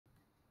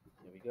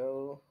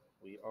go.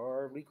 We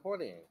are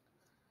recording.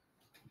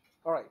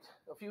 All right,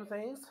 a few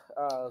things.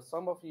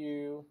 Some of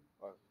you,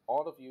 or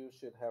all of you,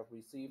 should have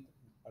received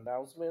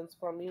announcements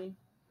from me.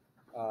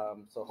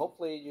 So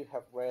hopefully you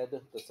have read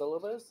the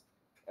syllabus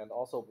and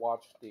also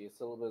watched the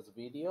syllabus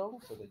video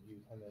so that you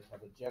kind of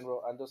have a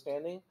general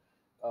understanding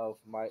of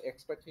my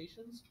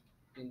expectations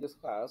in this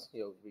class.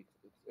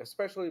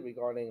 Especially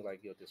regarding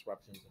like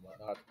disruptions and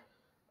whatnot,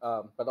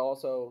 but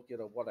also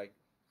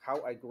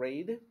how I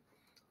grade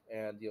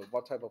and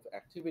what type of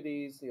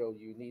activities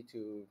you need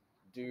to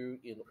do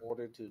in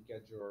order to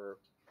get your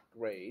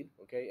grade,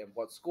 okay, and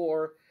what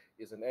score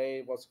is an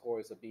A, what score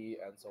is a B,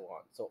 and so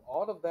on. So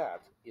all of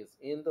that is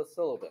in the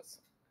syllabus.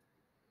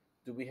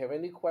 Do we have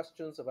any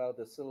questions about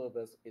the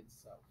syllabus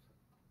itself?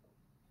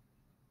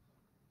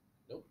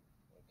 Nope.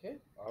 Okay.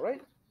 All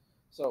right.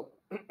 So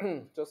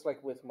just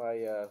like with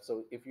my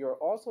so if you're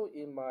also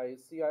in my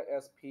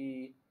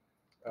CISP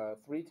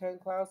 310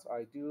 class,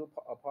 I do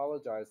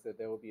apologize that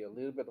there will be a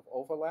little bit of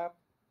overlap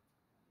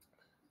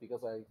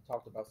because I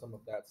talked about some of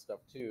that stuff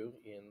too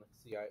in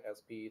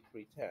CISP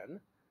 310.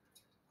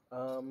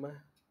 And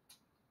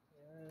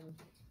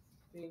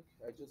I think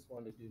I just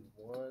want to do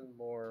one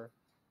more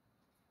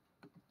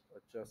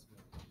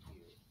adjustment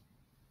here.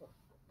 Oh,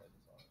 that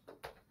is on.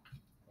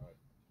 All right.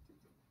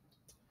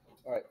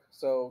 All right.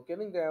 So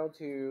getting down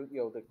to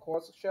the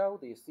course shell,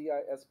 the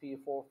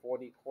CISP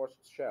 440 course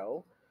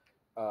shell.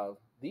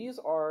 These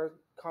are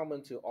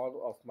common to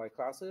all of my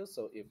classes.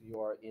 So if you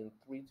are in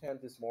 310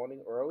 this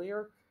morning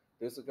earlier,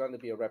 this is going to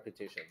be a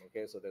repetition.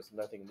 Okay, so there's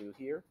nothing new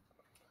here.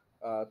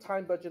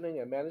 Time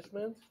budgeting and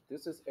management.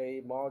 This is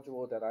a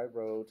module that I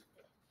wrote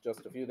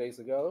just a few days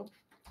ago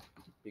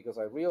because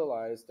I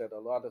realized that a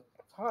lot of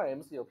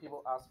times,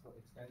 people ask for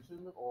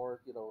extension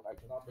or, I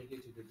cannot make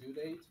it to the due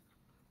date.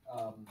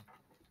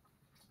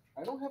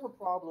 I don't have a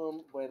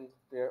problem when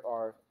there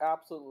are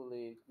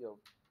absolutely,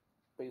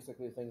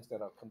 basically things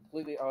that are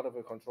completely out of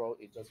your control.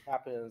 It just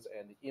happens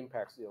and it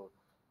impacts,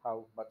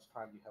 how much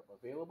time you have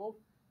available.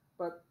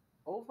 But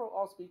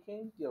overall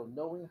speaking,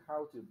 knowing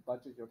how to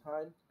budget your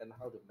time and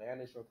how to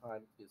manage your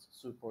time is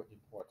super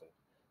important.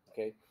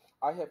 Okay,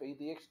 I have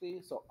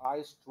ADHD, so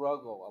I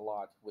struggle a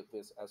lot with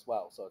this as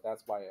well. So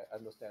that's why I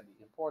understand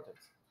the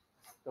importance.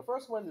 The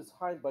first one is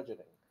time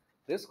budgeting.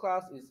 This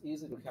class is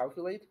easy to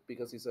calculate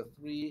because it's a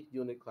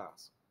 3-unit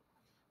class.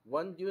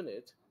 One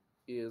unit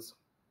is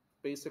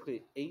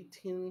basically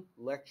 18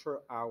 lecture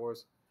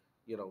hours,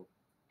 in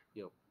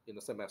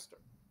a semester.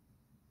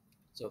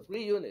 So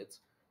 3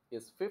 units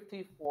is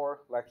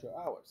 54 lecture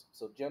hours.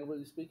 So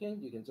generally speaking,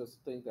 you can just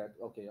think that,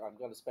 okay, I'm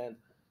going to spend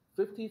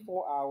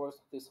 54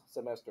 hours this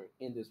semester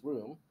in this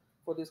room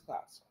for this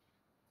class.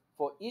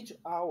 For each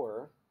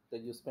hour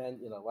that you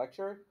spend in a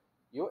lecture,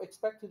 you're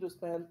expected to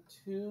spend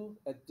 2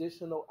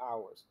 additional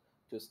hours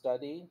to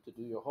study, to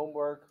do your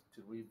homework,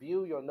 to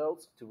review your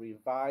notes, to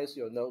revise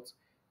your notes,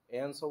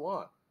 and so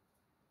on.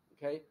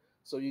 Okay,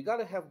 so you got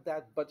to have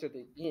that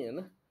budgeted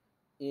in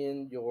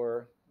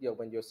your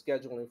when you're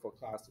scheduling for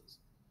classes,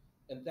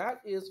 and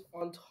that is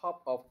on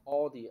top of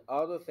all the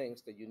other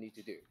things that you need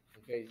to do.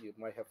 Okay, you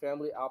might have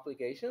family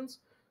obligations,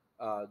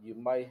 you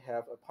might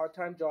have a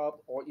part-time job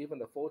or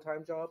even a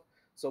full-time job.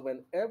 So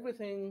when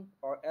everything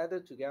are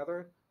added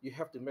together, you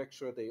have to make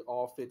sure they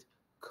all fit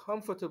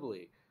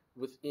comfortably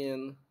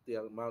within the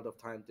amount of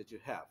time that you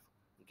have.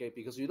 Okay,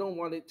 because you don't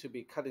want it to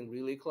be cutting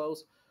really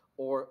close,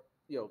 or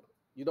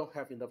you don't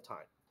have enough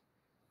time.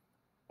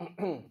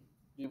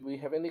 Do we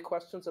have any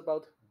questions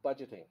about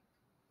budgeting?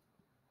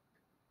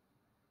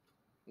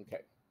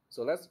 Okay,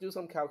 so let's do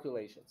some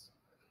calculations.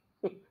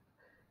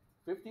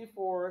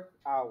 54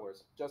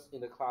 hours just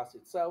in the class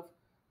itself,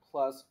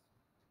 plus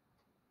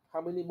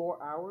how many more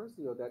hours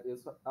that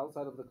is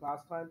outside of the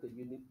class time that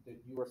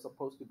you are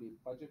supposed to be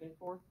budgeting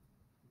for?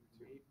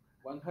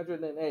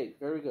 108.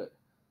 Very good.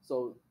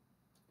 So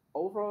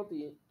over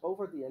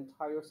the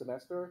entire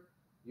semester,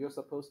 you're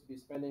supposed to be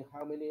spending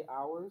how many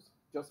hours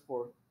just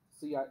for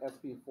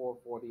CISP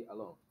 440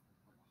 alone?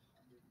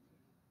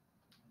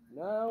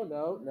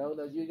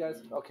 No. You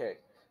guys, okay.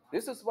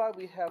 This is why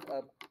we have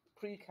a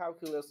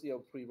pre-calculus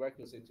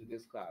prerequisite to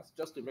this class,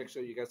 just to make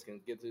sure you guys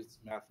can get this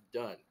math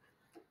done.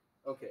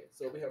 Okay,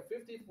 so we have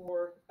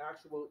 54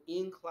 actual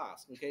in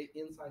class, okay,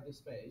 inside the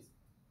space,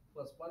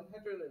 plus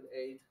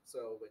 108.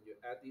 So when you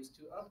add these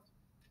two up,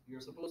 you're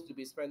supposed to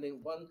be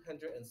spending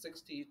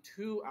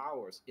 162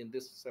 hours in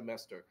this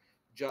semester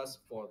just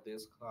for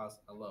this class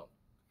alone.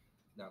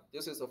 Now,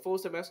 this is a full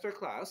semester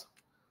class,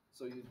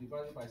 so you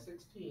divide it by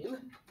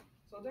 16.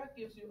 So that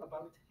gives you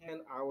about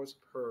 10 hours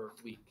per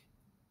week.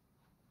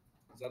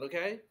 Is that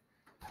okay?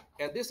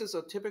 And this is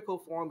a typical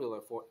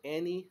formula for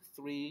any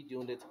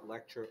 3-unit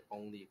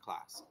lecture-only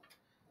class.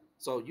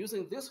 So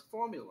using this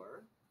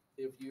formula,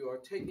 if you are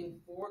taking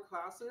 4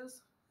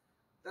 classes,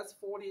 that's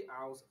 40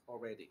 hours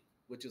already,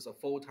 which is a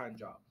full-time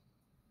job.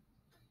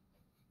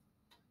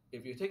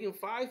 If you're taking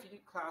 5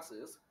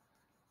 classes,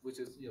 which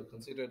is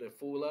considered a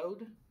full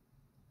load,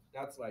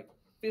 that's like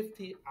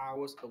 50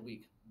 hours a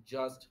week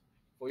just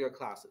for your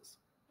classes,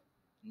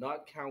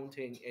 not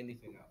counting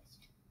anything else.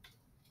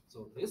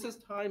 So this is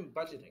time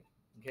budgeting.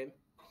 Okay,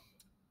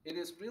 it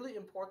is really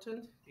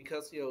important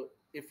because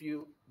if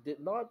you did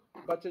not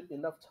budget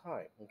enough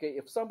time, okay,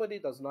 if somebody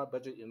does not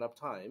budget enough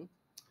time,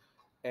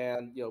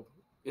 and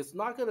it's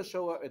not going to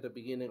show up at the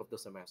beginning of the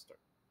semester.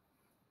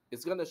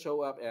 It's going to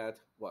show up at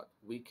what,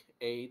 week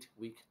 8,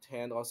 week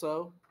 10 or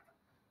so.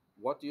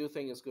 What do you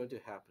think is going to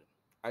happen?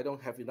 I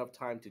don't have enough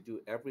time to do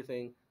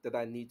everything that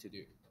I need to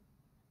do.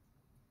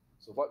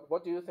 So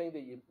what do you think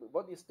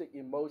what is the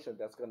emotion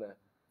that's going to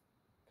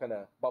kind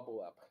of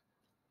bubble up?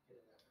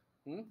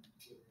 Hmm?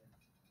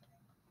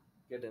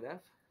 Get an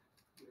F?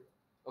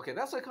 Okay,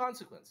 that's a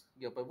consequence.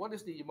 Yeah, but what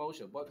is the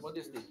emotion? What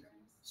is the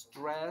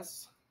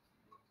stress,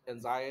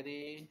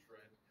 anxiety,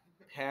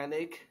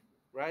 panic,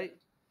 right?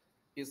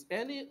 Is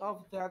any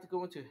of that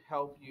going to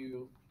help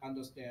you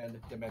understand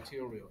the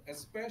material,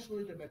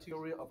 especially the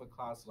material of a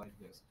class like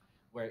this,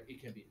 where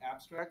it can be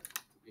abstract,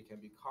 it can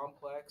be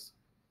complex,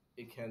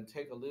 it can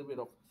take a little bit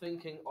of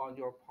thinking on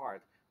your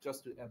part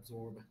just to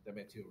absorb the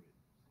material?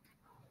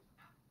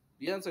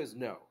 The answer is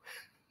no.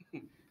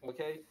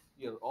 Okay,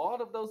 all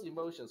of those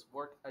emotions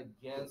work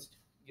against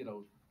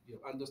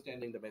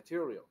understanding the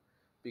material,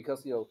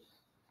 because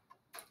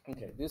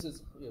okay, this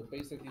is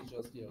basically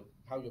just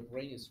how your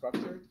brain is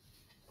structured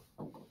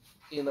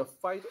in a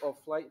fight or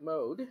flight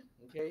mode.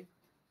 Okay,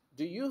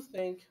 do you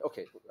think,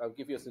 okay, I'll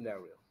give you a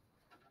scenario.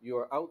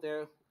 You're out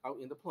there, out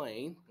in the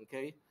plane,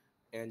 okay,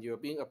 and you're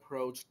being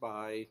approached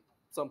by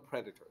some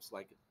predators,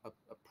 like a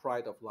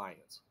pride of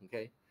lions,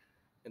 okay,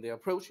 and they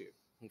approach you,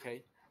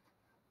 okay.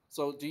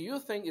 So do you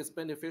think it's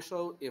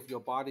beneficial if your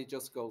body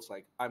just goes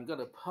like, I'm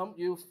gonna pump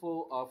you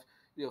full of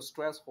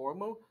stress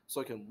hormone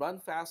so you can run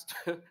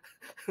faster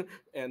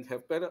and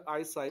have better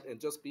eyesight and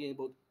just being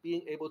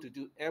able to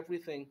do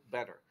everything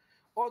better?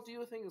 Or do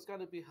you think it's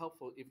gonna be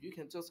helpful if you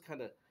can just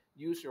kind of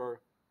use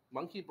your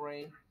monkey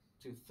brain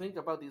to think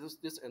about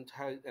this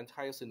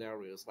entire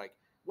scenarios, like,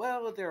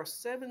 well, there are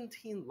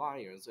 17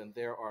 lions and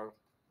there are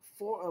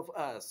 4 of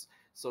us,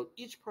 so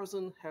each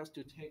person has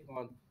to take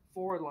on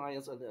 4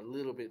 lions and a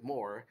little bit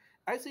more.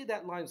 I see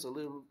that lion is a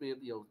little bit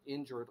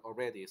injured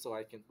already, so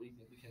we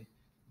can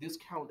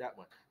discount that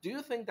one. Do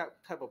you think that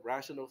type of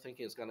rational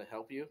thinking is going to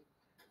help you?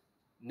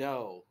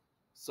 No.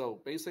 So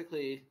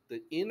basically,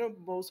 the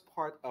innermost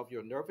part of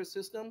your nervous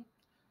system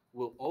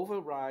will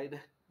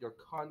override your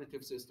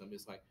cognitive system.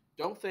 It's like,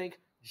 don't think,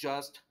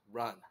 just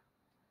run.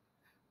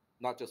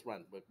 Not just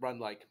run, but run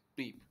like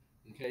beep.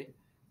 Okay?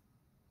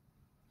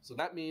 So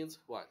that means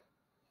what?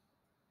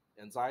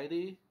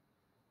 Anxiety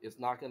is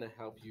not going to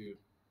help you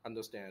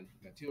understand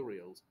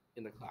materials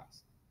in the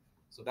class.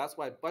 So that's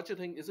why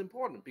budgeting is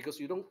important, because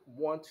you don't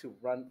want to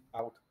run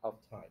out of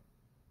time.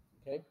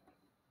 Okay.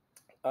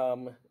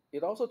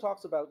 It also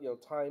talks about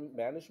time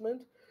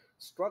management.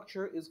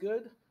 Structure is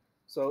good.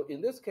 So in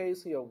this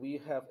case,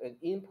 we have an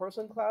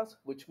in-person class,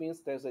 which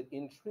means there's an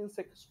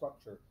intrinsic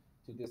structure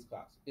to this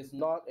class. It's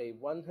not a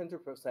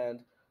 100%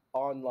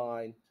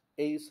 online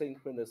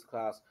asynchronous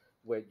class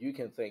where you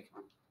can think,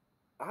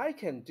 I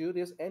can do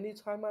this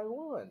anytime I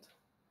want.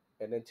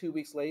 And then 2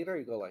 weeks later,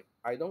 you go like,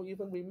 I don't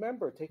even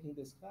remember taking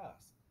this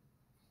class.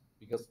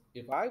 Because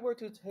if I were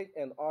to take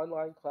an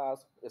online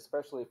class,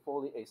 especially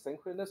fully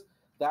asynchronous,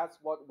 that's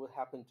what would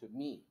happen to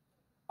me.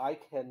 I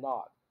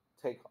cannot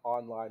take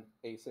online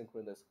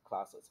asynchronous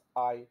classes.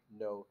 I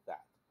know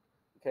that.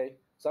 Okay?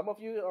 Some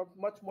of you are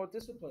much more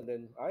disciplined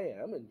than I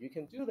am, and you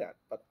can do that,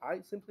 but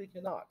I simply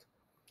cannot.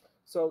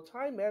 So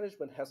time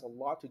management has a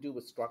lot to do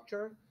with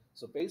structure.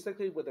 So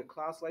basically, with a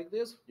class like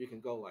this, you can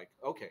go like,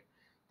 okay,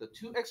 the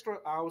 2 extra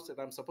hours that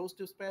I'm supposed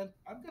to spend,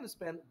 I'm going to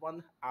spend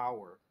 1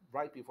 hour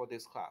right before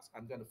this class.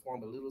 I'm going to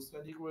form a little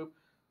study group.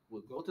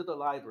 We'll go to the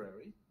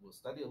library. We'll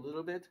study a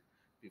little bit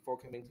before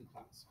coming to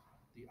class.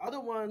 The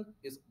other one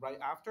is right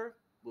after.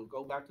 We'll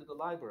go back to the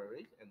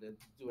library and then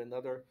do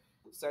another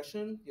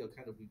session,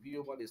 kind of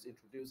review what is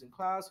introduced in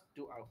class,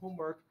 do our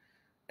homework,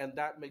 and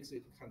that makes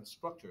it kind of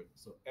structured.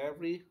 So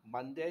every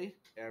Monday,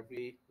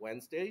 every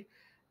Wednesday,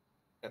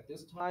 at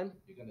this time,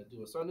 you're going to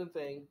do a certain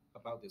thing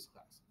about this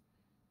class.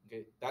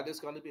 Okay, that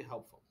is going to be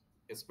helpful,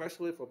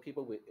 especially for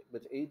people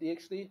with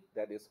ADHD.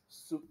 That is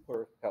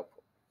super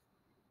helpful.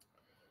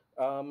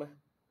 Um,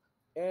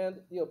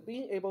 and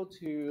being able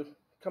to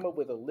come up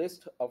with a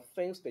list of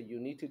things that you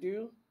need to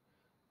do,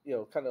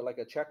 kind of like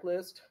a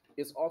checklist,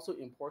 is also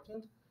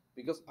important,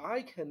 because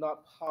I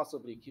cannot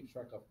possibly keep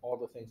track of all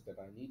the things that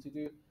I need to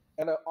do,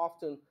 and I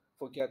often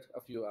forget a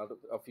few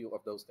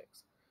of those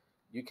things.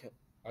 You can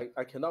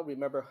I cannot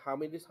remember how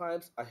many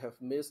times I have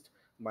missed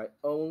my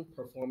own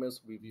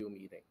performance review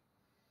meeting.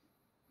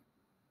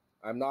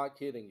 I'm not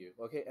kidding you.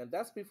 Okay, and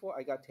that's before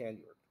I got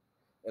tenured.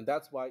 And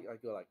that's why I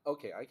go like,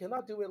 okay, I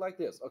cannot do it like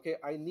this. Okay,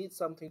 I need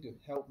something to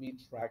help me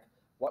track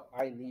what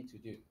I need to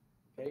do.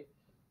 Okay,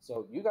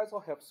 so you guys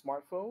all have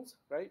smartphones,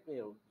 right?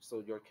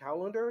 So your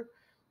calendar,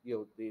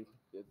 the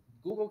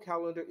Google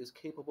Calendar is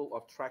capable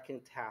of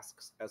tracking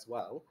tasks as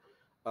well.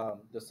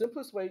 The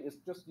simplest way is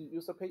just to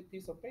use a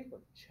piece of paper.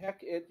 Check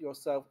it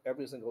yourself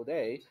every single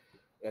day,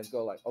 and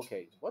go like,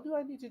 okay, what do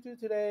I need to do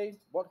today?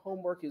 What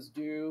homework is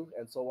due?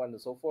 And so on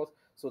and so forth.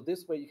 So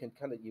this way you can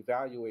kind of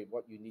evaluate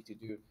what you need to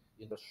do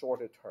in the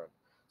shorter term.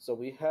 So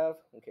we have,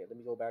 okay, let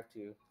me go back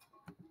to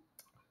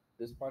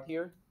this part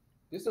here.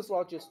 This is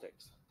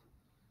logistics.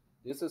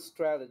 This is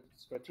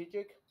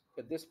strategic,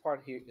 and this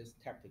part here is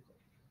technical.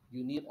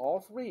 You need all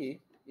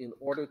three in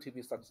order to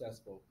be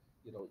successful,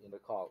 in the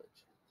college.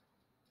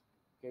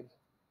 Okay,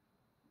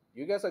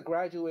 you guys are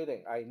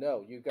graduating. I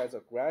know you guys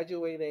are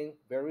graduating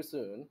very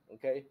soon.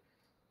 Okay,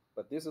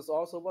 but this is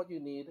also what you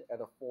need at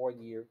a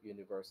 4-year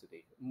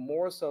university,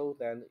 more so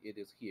than it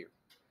is here.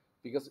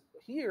 Because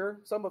here,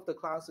 some of the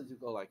classes you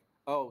go like,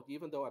 oh,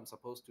 even though I'm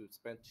supposed to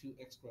spend 2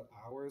 extra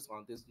hours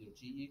on this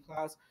GE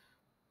class,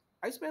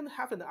 I spend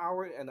half an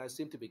hour and I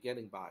seem to be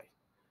getting by.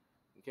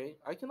 Okay,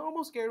 I can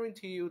almost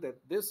guarantee you that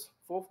this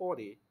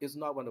 440 is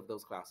not one of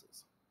those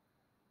classes,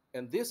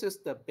 and this is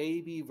the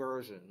baby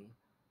version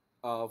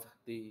of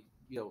the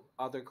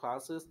other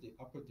classes, the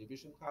upper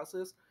division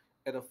classes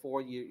at a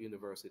 4-year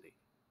university.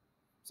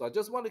 So I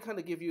just want to kind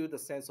of give you the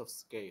sense of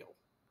scale.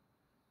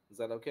 Is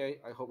that okay?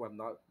 I hope I'm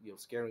not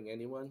scaring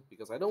anyone,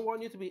 because I don't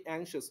want you to be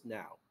anxious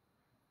now.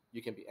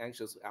 You can be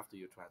anxious after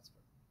you transfer.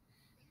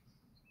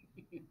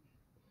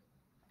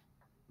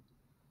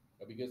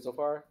 Are we good so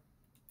far?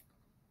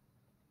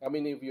 How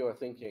many of you are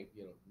thinking,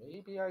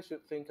 maybe I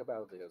should think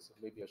about this,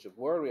 maybe I should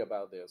worry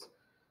about this?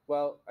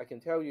 Well, I can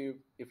tell you,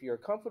 if you're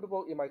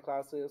comfortable in my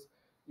classes,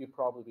 you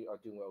probably are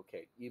doing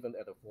okay, even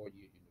at a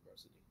 4-year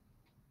university.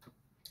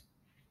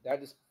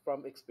 That is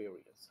from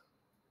experience.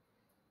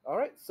 All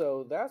right,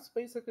 so that's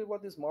basically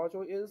what this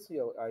module is.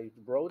 I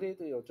wrote it,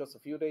 just a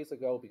few days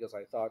ago because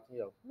I thought,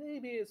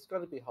 maybe it's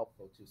going to be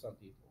helpful to some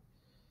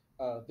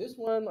people. This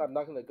one, I'm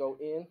not going to go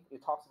in.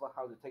 It talks about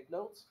how to take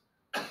notes.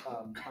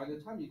 By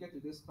the time you get to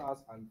this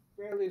class, I'm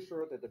fairly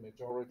sure that the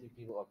majority of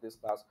people of this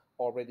class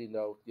already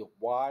know,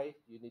 why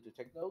you need to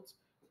take notes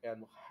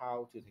and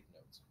how to take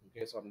notes.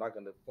 Okay, so I'm not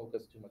going to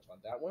focus too much on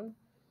that one.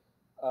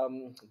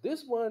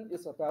 This one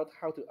is about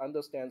how to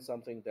understand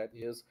something that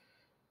is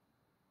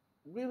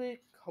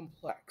really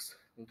complex.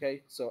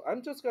 Okay, so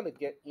I'm just going to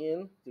get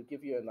in to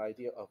give you an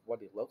idea of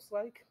what it looks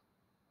like.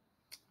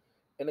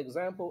 An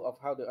example of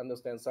how to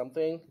understand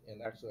something,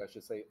 and actually I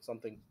should say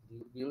something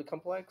really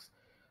complex.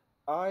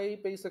 I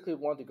basically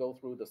want to go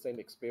through the same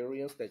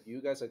experience that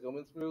you guys are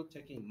going through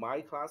taking my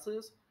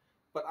classes,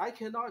 but I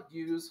cannot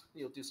use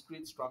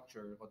discrete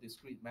structure or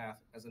discrete math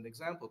as an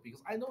example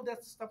because I know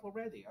that stuff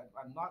already.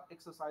 I'm not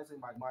exercising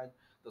my mind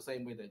the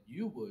same way that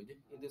you would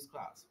in this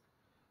class.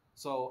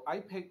 So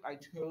I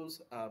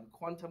chose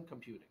quantum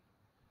computing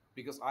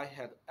because I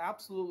had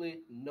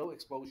absolutely no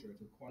exposure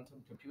to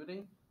quantum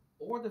computing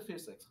or the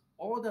physics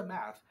or the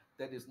math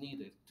that is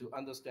needed to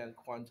understand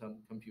quantum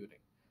computing.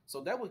 So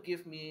that would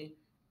give me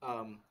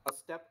a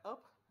step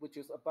up, which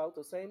is about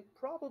the same,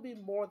 probably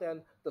more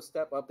than the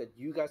step up that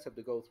you guys have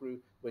to go through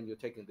when you're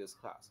taking this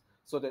class.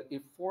 So that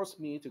it forced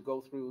me to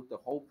go through the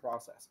whole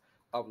process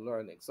of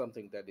learning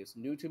something that is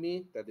new to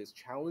me, that is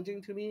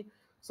challenging to me,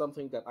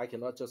 something that I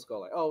cannot just go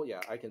like, oh yeah,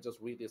 I can just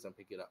read this and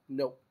pick it up.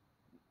 No,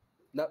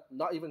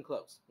 not even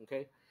close.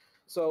 Okay,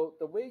 so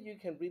the way you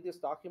can read this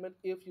document,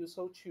 if you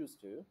so choose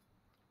to,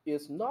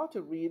 is not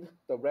to read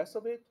the rest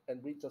of it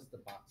and read just the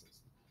boxes,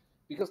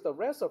 because the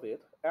rest of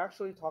it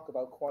actually talk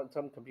about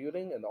quantum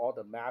computing and all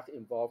the math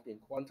involved in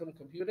quantum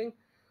computing.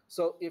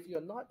 So if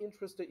you're not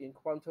interested in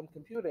quantum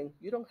computing,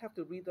 you don't have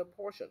to read that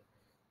portion,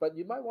 but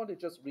you might want to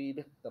just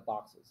read the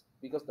boxes,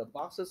 because the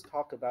boxes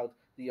talk about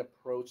the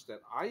approach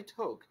that I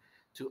took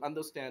to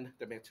understand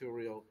the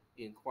material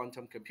in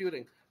quantum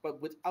computing, but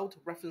without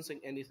referencing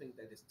anything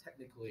that is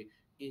technically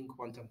in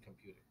quantum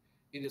computing.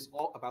 It is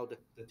all about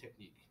the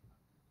technique.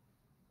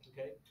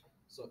 Okay,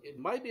 so it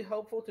might be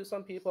helpful to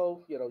some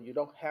people. You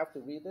don't have to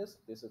read this.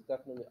 This is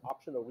definitely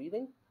optional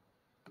reading.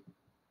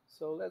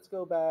 So let's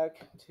go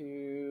back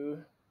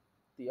to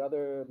the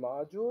other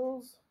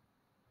modules.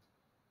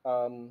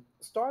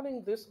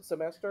 Starting this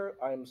semester,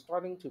 I'm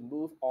starting to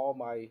move all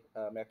my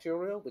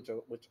material,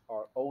 which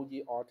are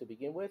OER to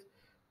begin with,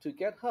 to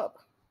GitHub.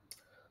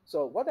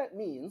 So what that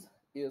means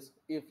is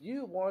if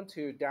you want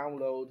to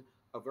download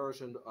a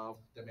version of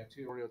the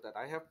material that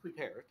I have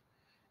prepared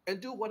and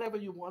do whatever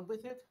you want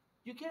with it,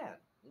 you can.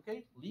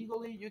 Okay,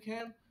 legally you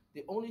can.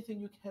 The only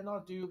thing you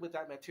cannot do with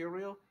that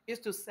material is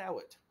to sell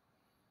it,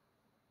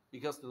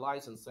 because the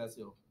license says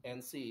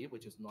NC,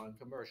 which is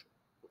non-commercial.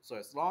 So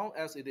as long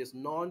as it is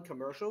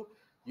non-commercial,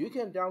 you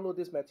can download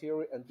this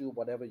material and do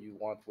whatever you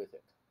want with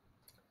it.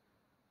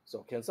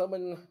 So can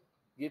someone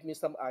give me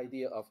some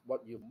idea of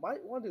what you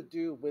might want to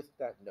do with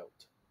that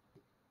note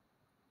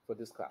for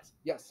this class?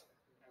 Yes.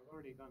 I've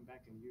already gone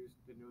back and used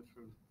the notes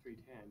from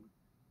 310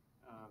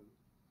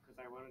 because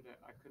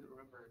I couldn't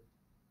remember,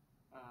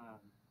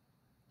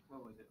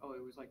 what was it? Oh,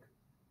 it was like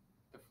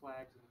the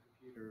flags in the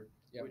computer.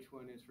 Yep. Which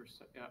one is for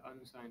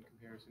unsigned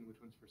comparison?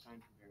 Which one's for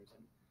signed comparison?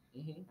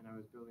 Mm-hmm. And I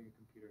was building a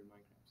computer in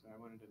Minecraft, so I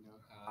wanted to know.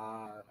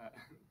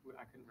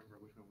 I couldn't remember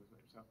which one was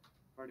which, so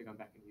I've already gone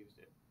back and used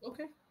it.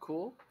 Okay,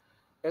 cool.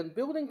 And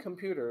building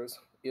computers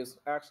is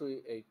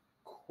actually a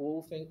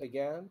cool thing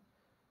again.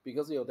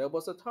 because there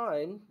was a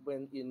time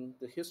when in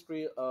the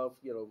history of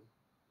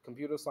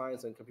computer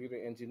science and computer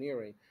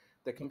engineering,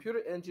 the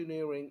computer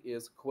engineering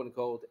is quote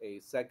unquote a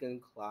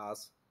second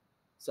class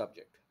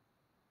subject.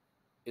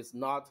 It's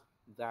not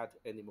that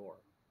anymore.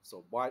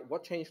 So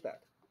what changed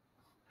that?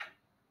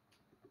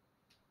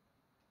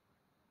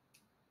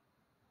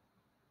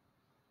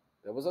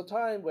 There was a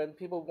time when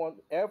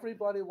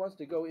everybody wants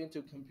to go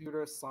into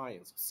computer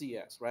science,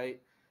 CS, right?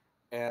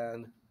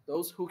 And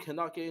those who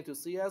cannot get into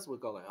CS will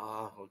go like,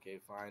 okay,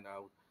 fine,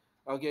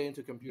 I'll get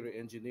into computer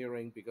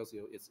engineering because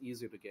it's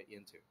easier to get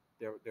into.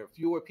 There are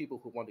fewer people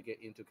who want to get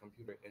into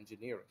computer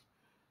engineering,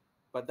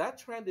 but that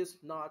trend is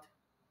not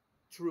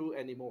true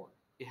anymore.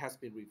 It has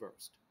been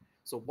reversed.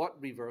 So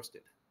what reversed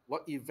it?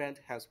 What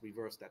event has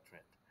reversed that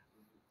trend?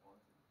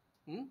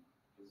 Hmm?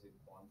 Is it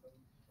quantum?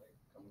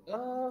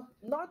 Like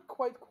Not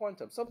quite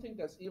quantum. Something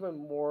that's even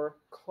more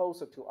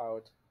closer to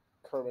our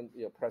current,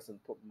 present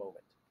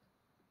moment.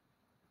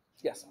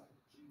 Yes.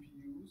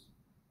 GPUs.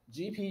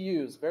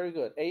 GPUs, very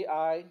good.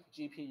 AI,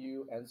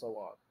 GPU, and so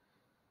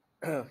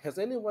on. Has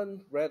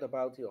anyone read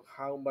about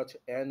how much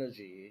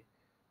energy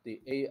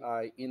the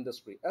AI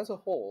industry as a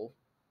whole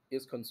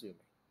is consuming?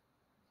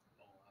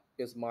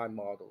 It's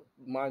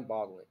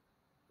mind-boggling.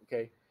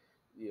 Okay,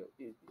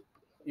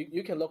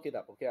 you can look it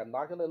up. Okay, I'm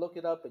not gonna look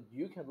it up, but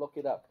you can look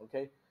it up.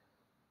 Okay,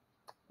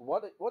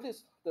 what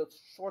is the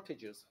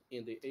shortages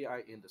in the AI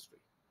industry?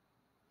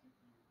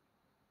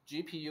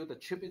 GPU, the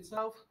chip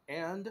itself,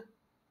 and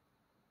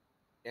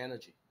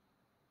energy.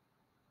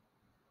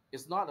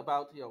 It's not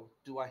about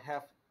do I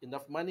have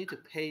enough money to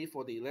pay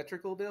for the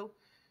electrical bill?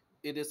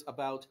 It is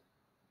about,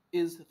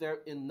 is there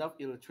enough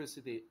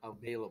electricity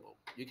available?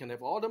 You can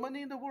have all the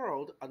money in the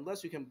world,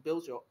 unless you can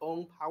build your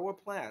own power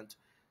plant,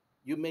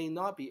 you may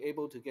not be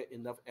able to get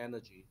enough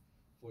energy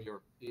for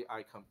your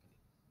AI company.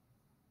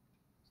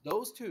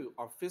 Those two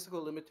are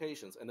physical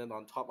limitations, and then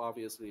on top,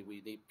 obviously,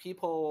 we need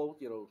people,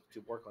 to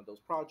work on those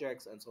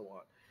projects and so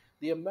on.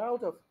 The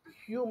amount of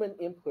human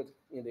input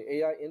in the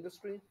AI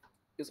industry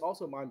is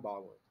also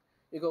mind-boggling.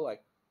 You go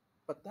like,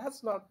 but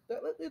that's not that.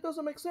 It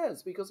doesn't make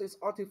sense because it's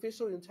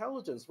artificial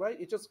intelligence, right?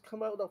 It just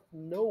come out of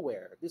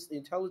nowhere. This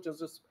intelligence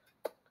just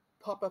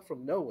pop up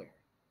from nowhere.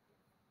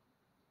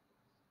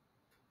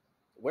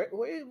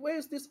 Where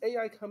is this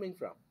AI coming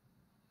from?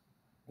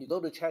 You go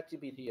to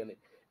ChatGPT and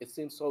it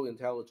seems so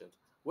intelligent.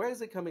 Where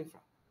is it coming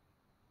from?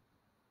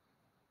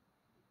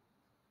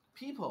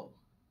 People.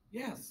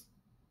 Yes.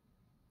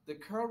 The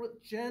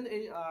current Gen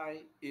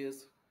AI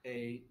is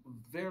a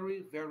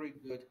very, very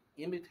good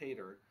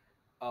imitator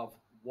of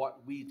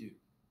what we do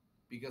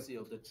because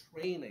the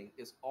training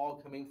is all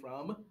coming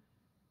from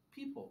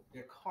people.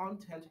 Their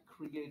content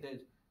created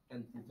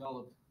and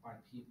developed by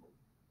people.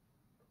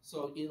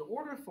 So in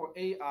order for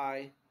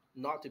AI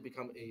not to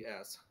become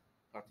AS,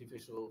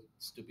 artificial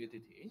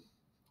stupidity,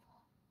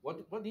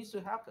 what needs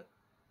to happen?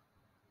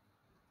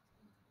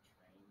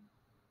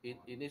 It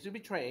needs to be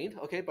trained,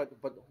 okay, but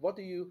what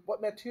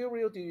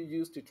material do you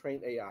use to train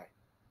AI?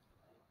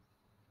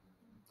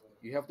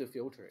 You have to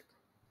filter it.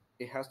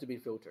 It has to be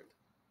filtered.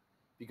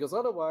 Because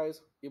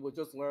otherwise it would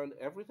just learn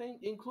everything,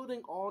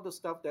 including all the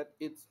stuff that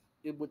it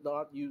would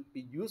not be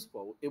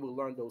useful. It will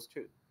learn those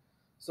too.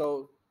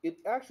 So it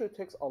actually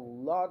takes a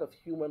lot of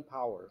human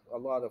power, a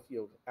lot of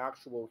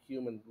actual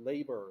human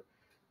labor,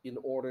 in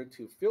order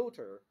to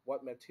filter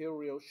what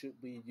material should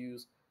we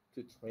use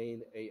to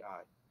train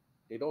AI.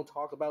 They don't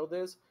talk about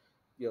this.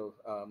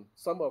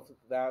 Some of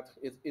that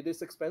it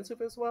is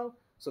expensive as well.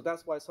 So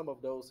that's why some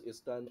of those is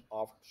done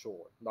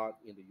offshore, not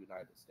in the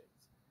United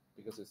States,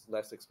 because it's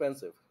less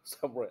expensive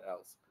somewhere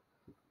else.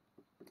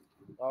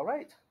 All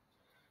right.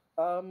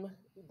 Um,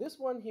 this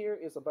one here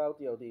is about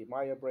the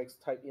Myers-Briggs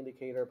Type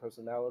Indicator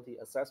Personality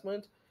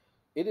Assessment.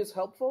 It is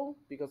helpful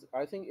because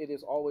I think it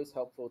is always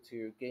helpful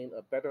to gain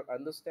a better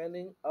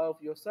understanding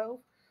of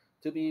yourself.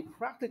 To be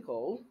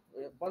practical,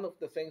 one of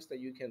the things that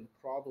you can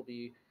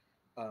probably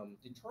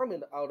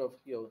determine out of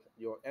your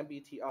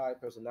MBTI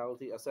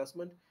personality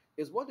assessment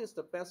is what is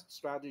the best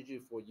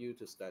strategy for you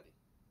to study.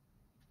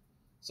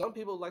 Some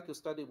people like to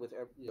study with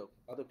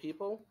other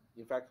people.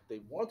 In fact,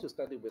 they want to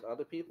study with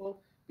other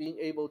people. Being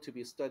able to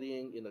be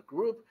studying in a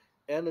group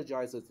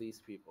energizes these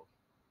people.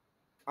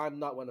 I'm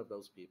not one of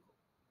those people.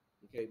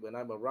 Okay, when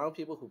I'm around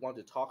people who want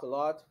to talk a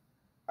lot,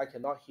 I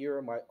cannot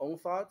hear my own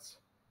thoughts,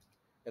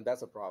 and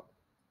that's a problem.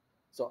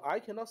 So I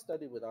cannot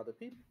study with other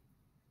people.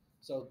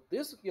 So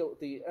this,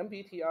 the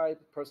MBTI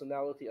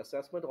personality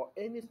assessment or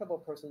any type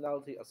of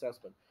personality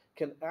assessment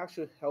can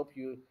actually help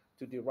you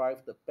to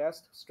derive the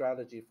best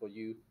strategy for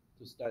you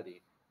to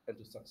study and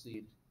to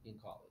succeed in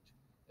college.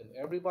 And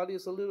everybody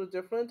is a little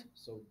different,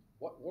 so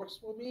what works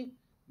for me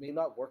may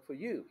not work for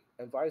you,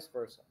 and vice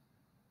versa.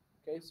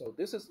 Okay, so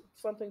this is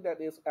something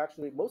that is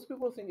actually, most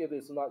people think it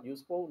is not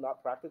useful,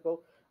 not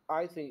practical.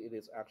 I think it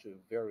is actually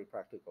very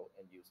practical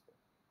and useful.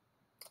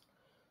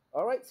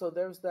 All right, so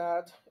there's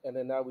that. And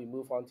then now we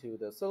move on to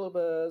the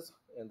syllabus,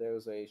 and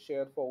there's a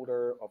shared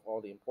folder of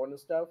all the important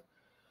stuff.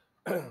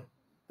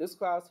 This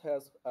class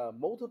has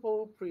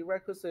multiple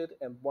prerequisite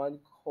and one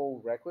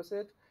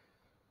co-requisite.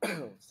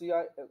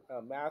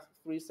 Math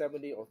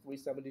 370 or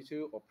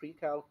 372 or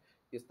pre-calc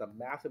is the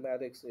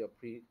mathematics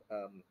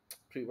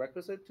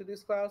prerequisite to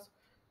this class.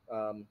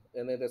 And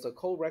then there's a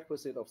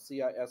co-requisite of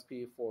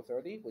CISP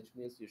 430, which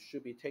means you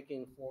should be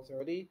taking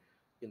 430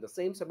 in the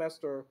same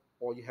semester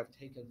or you have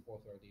taken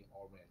 430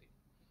 already.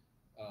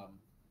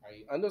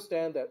 I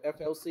understand that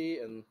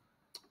FLC and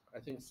I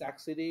think Sac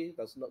City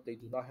they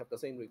do not have the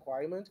same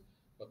requirement,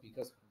 but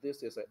because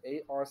this is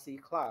an ARC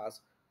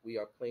class, we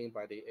are playing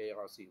by the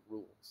ARC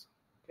rules.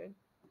 Okay.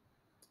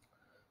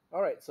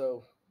 All right.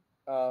 So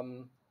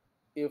um,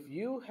 if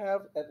you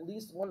have at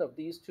least one of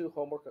these two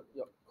homework,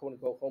 quote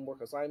unquote,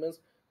 homework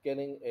assignments,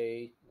 getting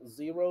a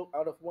 0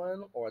 out of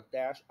 1 or a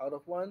dash out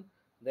of 1,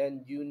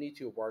 then you need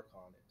to work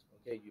on it.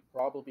 Okay. You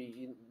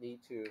probably need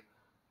to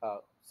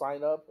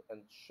sign up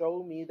and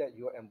show me that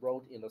you're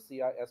enrolled in the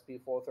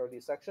CISP 430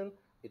 section.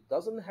 It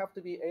doesn't have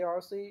to be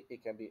ARC.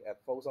 It can be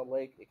at Folsom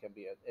Lake. It can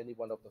be at any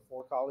one of the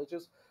 4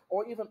 colleges,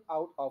 or even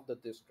out of the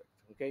district.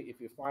 Okay, if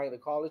you find a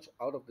college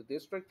out of the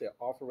district, they're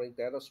offering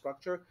data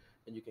structure,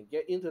 and you can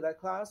get into that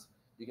class.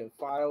 You can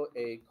file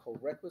a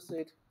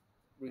co-requisite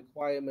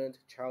requirement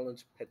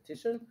challenge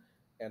petition,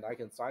 and I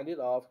can sign it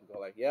off and go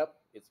like, "Yep,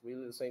 it's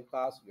really the same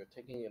class. You're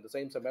taking in the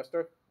same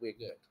semester. We're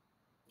good."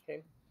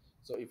 Okay.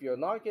 So if you're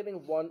not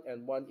getting 1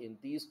 and 1 in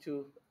these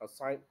two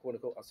quote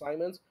unquote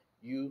assignments,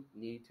 you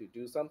need to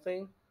do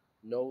something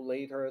no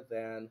later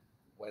than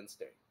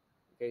Wednesday.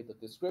 Okay, the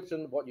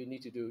description, what you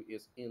need to do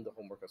is in the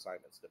homework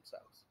assignments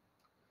themselves.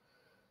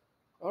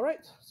 All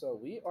right, so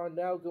we are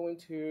now going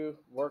to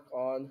work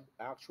on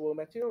actual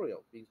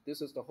material.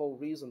 This is the whole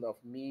reason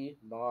of me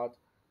not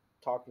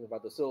talking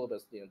about the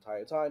syllabus the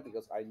entire time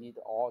because I need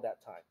all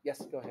that time.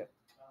 Yes, go ahead.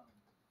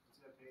 Is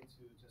it okay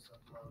to just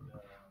upload the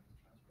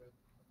transcript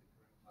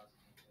of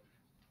the current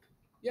class?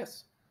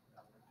 Yes.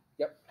 That work?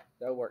 Yep,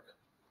 that'll work.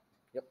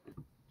 Yep. I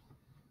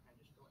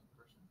just go in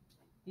person.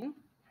 Hmm?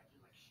 I just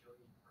like show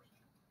you in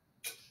person.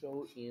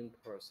 Show in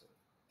person.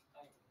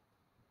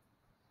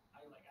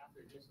 I like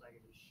after this, like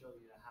I just show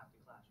you half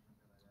the class or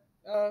something like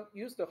that.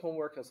 Use the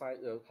homework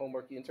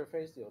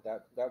interface.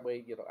 That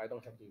way I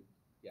don't have to.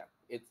 Yeah,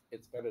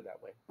 it's better that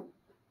way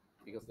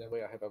because that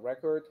way I have a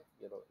record.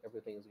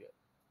 Everything is good.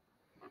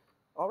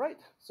 All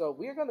right, so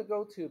we're going to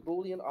go to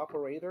Boolean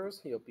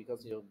operators.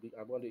 Because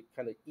I want to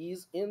kind of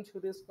ease into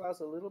this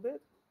class a little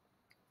bit.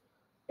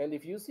 And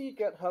if you see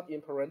GitHub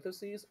in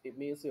parentheses, it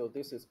means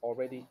this is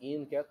already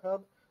in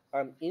GitHub.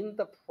 I'm in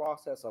the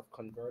process of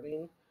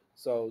converting,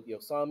 so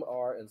some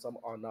are and some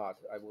are not.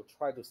 I will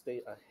try to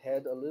stay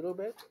ahead a little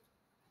bit.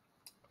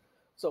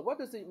 So what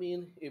does it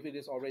mean if it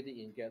is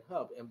already in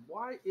GitHub, and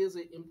why is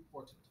it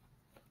important?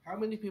 How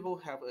many people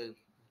have a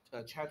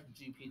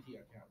ChatGPT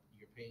account?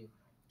 You're paying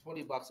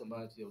 $20 a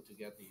month, to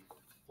get the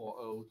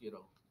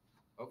 4.0,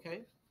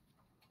 Okay.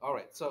 All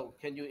right. So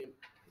can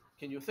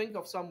you think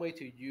of some way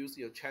to use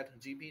your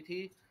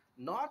ChatGPT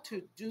not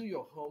to do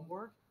your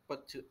homework,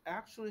 but to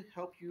actually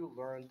help you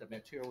learn the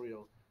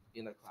material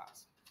in a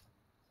class?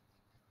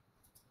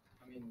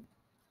 I mean,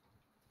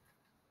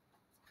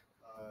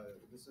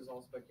 this is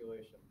all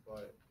speculation,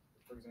 but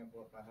for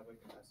example, if I have like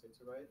an essay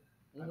to write,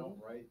 I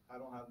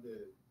don't have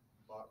the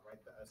bot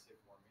write the essay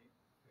for me.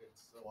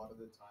 It's a lot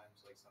of the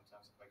times, like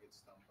sometimes if I get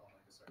stumped on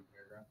like a certain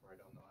paragraph where I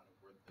don't know how to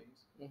word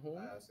things, I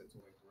ask it to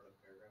like word a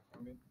paragraph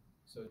for me.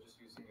 So just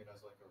using it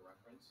as like a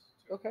reference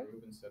to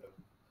improve instead of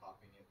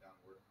copying it down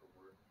word for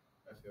word,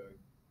 I feel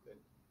like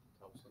it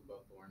helps with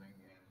both learning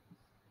and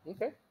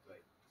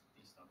like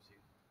de-stumps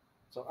you.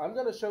 So I'm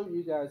going to show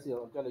you guys,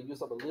 I'm going to use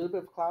up a little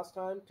bit of class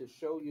time to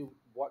show you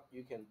what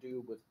you can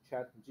do with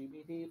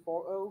ChatGPT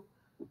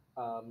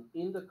 4.0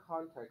 in the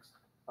context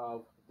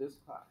of this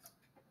class.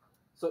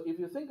 So if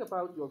you think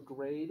about your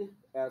grade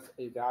as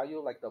a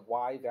value, like the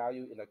y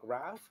value in a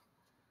graph,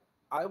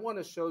 I want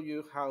to show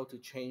you how to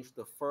change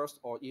the first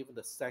or even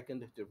the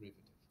second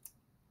derivative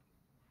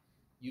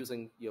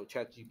using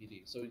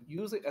ChatGPT. So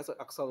use it as an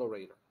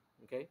accelerator,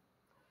 okay?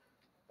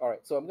 All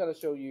right, so I'm going to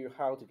show you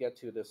how to get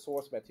to the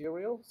source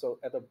material. So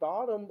at the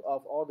bottom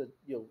of all the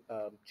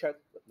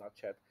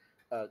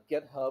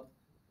GitHub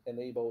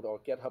enabled or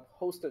GitHub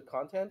hosted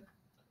content,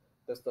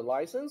 there's the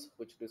license,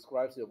 which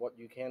describes what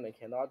you can and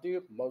cannot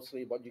do,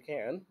 mostly what you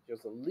can,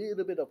 just a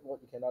little bit of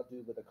what you cannot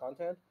do with the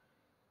content.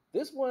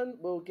 This one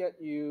will get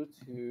you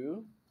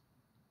to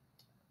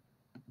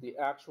the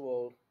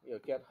actual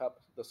GitHub,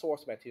 the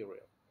source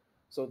material.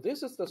 So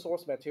this is the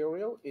source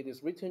material. It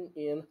is written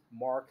in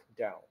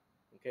Markdown,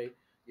 okay?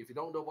 If you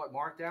don't know what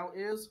Markdown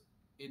is,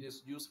 it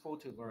is useful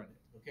to learn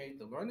it, okay?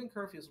 The learning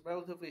curve is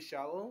relatively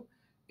shallow.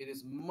 It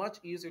is much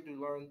easier to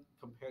learn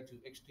compared to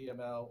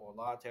HTML or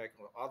LaTeX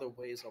or other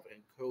ways of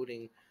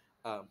encoding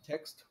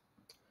text.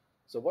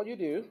 So what you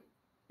do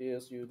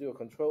is you do a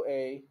Control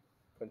A,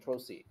 Control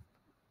C,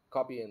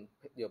 copy and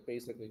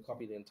basically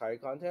copy the entire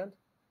content,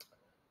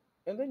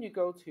 and then you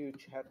go to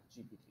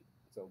ChatGPT.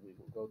 So we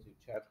will go to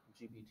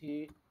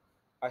ChatGPT.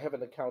 I have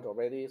an account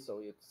already, so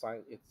it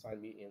signed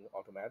me in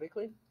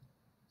automatically.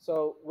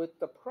 So with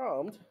the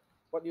prompt,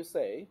 what you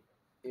say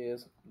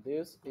is,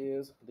 this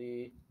is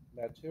the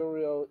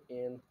material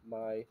in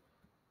my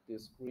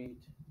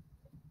discrete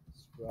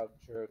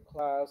structure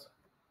class,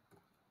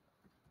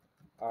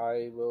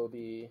 I will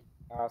be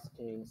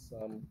asking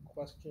some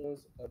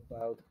questions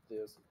about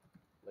this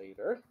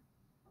later.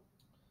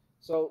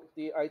 So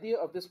the idea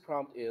of this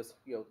prompt is,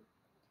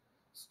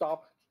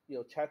 stop,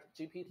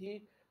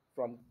 ChatGPT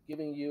from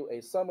giving you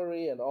a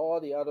summary and all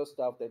the other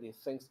stuff that it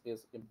thinks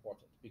is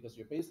important, because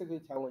you're basically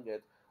telling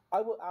it,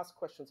 I will ask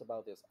questions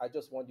about this. I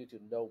just want you to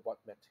know what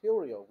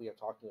material we are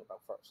talking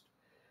about first.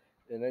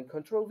 And then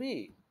Control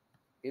V.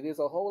 It is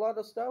a whole lot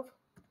of stuff,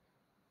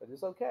 but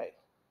it's okay.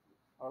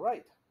 All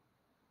right.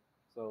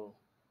 So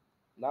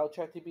now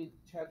ChatGPT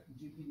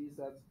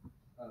says,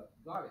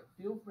 got it.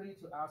 Feel free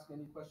to ask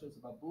any questions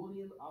about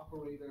Boolean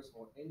operators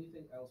or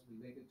anything else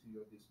related to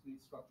your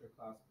discrete structure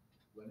class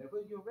whenever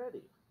you're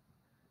ready.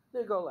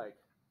 They go like,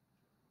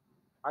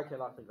 I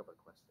cannot think of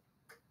a question.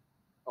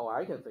 Oh,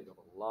 I can think of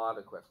a lot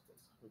of questions,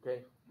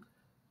 okay?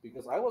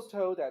 Because I was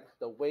told that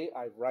the way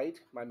I write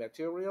my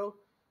material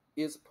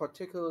is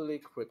particularly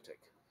cryptic.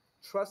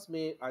 Trust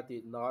me, I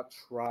did not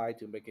try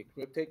to make it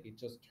cryptic. It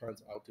just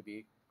turns out to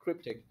be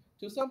cryptic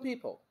to some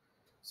people.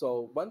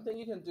 So one thing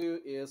you can do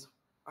is,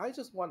 I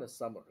just want a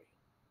summary.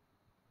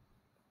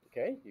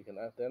 Okay, you can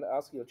then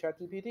ask your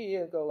ChatGPT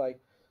and go like,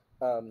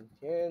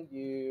 can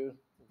you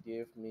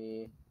give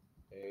me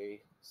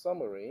a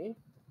summary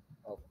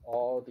of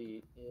all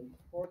the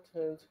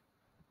important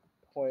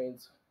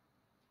points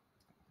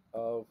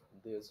of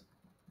this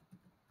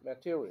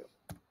material?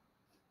 And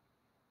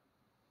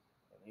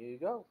here you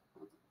go.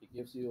 It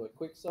gives you a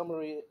quick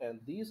summary, and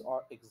these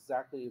are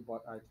exactly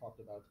what I talked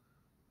about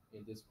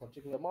in this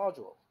particular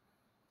module.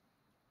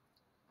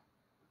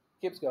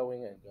 Keeps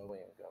going and going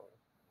and going.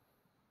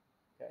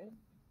 Okay?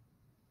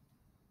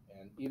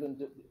 And even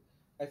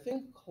I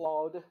think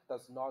Claude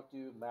does not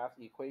do math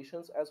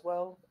equations as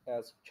well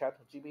as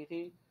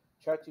ChatGPT.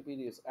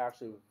 ChatGPT is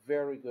actually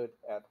very good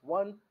at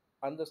one,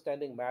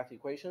 understanding math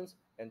equations,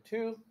 and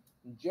two,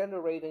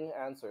 generating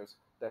answers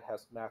that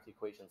has math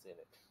equations in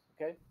it.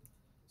 Okay,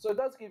 so it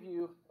does give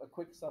you a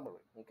quick summary.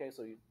 Okay,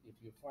 so if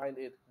you find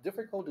it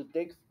difficult to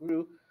dig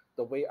through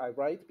the way I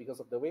write because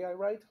of the way I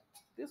write,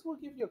 this will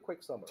give you a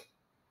quick summary.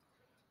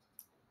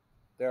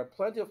 There are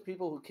plenty of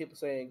people who keep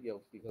saying,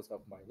 because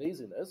of my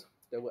laziness,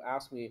 they will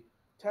ask me,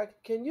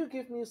 Tech, can you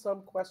give me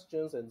some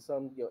questions and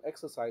some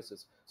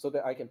exercises so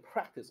that I can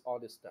practice all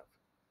this stuff?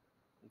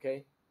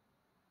 Okay?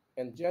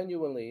 And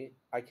genuinely,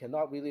 I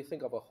cannot really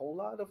think of a whole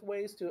lot of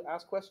ways to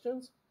ask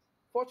questions.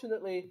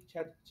 Fortunately,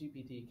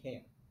 ChatGPT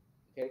can.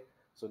 Okay?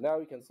 So now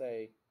you can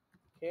say,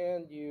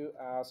 can you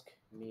ask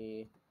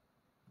me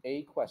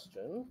a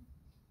question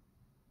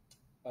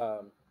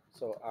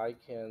so I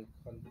can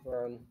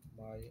confirm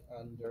my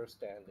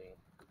understanding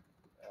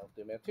of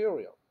the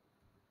material?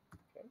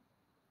 Okay.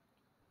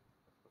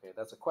 Okay,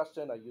 that's a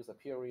question. I use a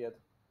period.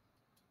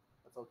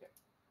 That's okay.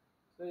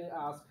 Then you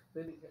ask,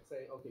 then you can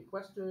say, okay,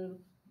 question,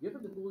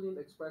 given the Boolean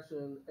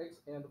expression x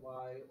and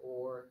y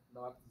or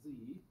not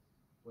z,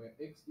 where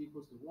x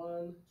equals to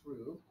 1,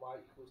 true, y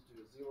equals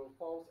to 0,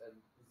 false, and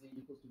z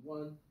equals to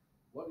 1,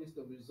 what is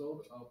the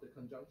result of the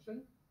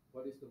conjunction?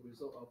 What is the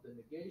result of the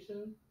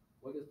negation?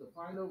 What is the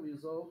final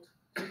result?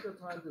 Take your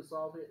time to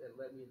solve it and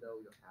let me know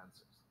your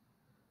answers.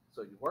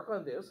 So you work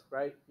on this,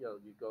 right? You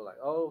go like,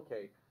 oh,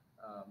 okay,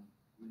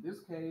 in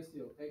this case,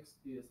 x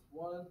is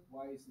 1,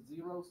 y is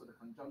 0, so the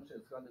conjunction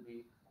is going to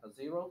be a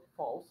 0,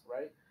 false,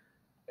 right?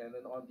 And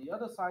then on the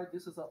other side,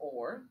 this is an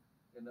or.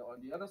 And then on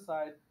the other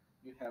side,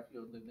 you have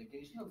the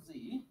negation of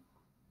z.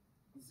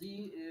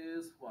 Z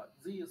is what?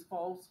 Z is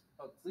false.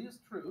 Z is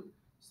true,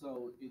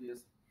 so it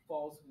is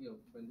false.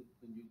 When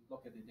you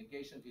look at the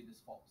negation, it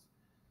is false.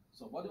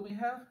 So what do we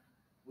have?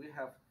 We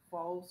have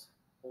false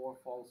or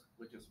false,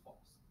 which is false.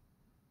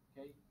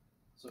 Okay,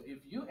 so if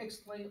you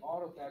explain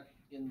all of that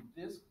in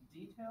this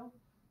detail,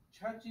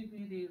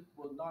 ChatGPT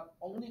will not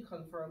only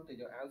confirm that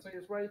your answer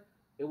is right,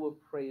 it will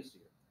praise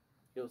you.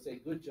 It'll say,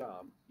 good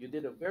job. You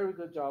did a very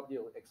good job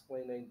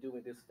explaining,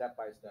 doing this step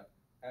by step,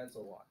 and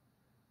so on.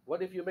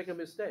 What if you make a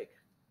mistake?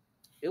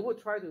 It will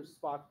try to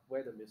spot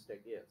where the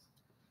mistake is.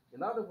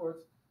 In other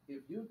words,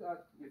 if you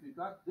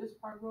got this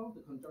part wrong,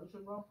 the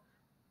conjunction wrong,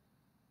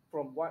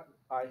 from what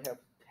I have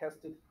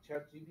tested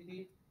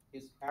ChatGPT,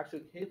 is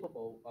actually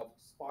capable of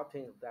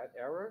spotting that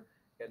error,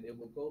 and it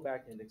will go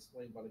back and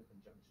explain what a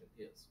conjunction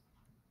is.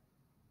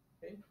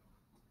 Okay?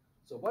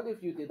 So what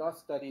if you did not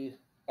study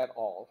at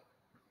all?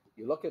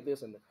 You look at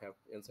this and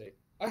say,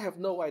 I have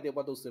no idea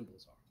what those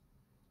symbols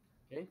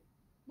are. Okay?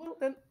 Well,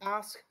 then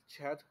ask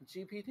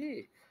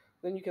ChatGPT.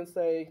 Then you can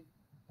say,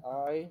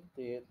 I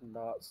did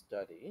not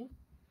study.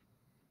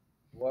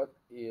 What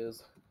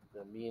is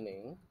the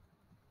meaning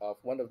of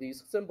one of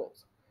these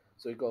symbols?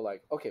 So you go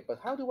like, okay, but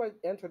how do I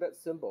enter that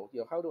symbol?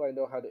 How do I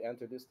know how to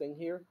enter this thing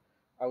here?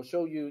 I'll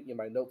show you in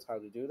my notes how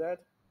to do that.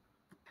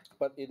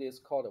 But it is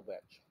called a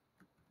wedge.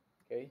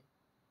 Okay.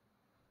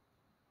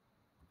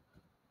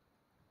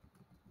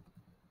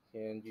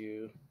 Can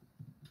you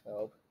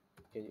help?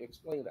 Can you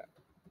explain that?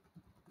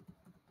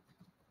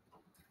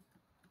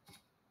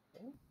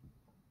 Okay.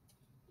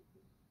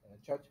 And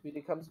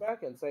ChatGPT comes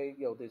back and say,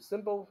 the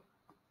symbol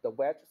the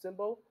wedge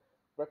symbol,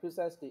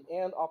 represents the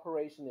AND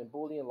operation in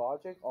Boolean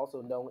logic,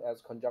 also known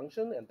as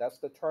conjunction, and that's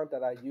the term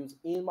that I use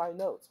in my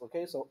notes.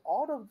 Okay, so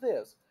all of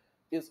this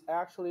is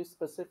actually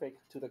specific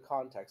to the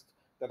context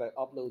that I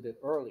uploaded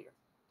earlier.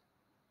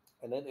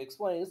 And then it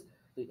explains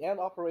the AND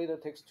operator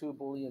takes two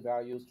Boolean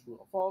values, true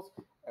or false,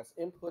 as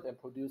input and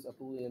produce a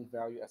Boolean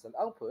value as an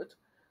output.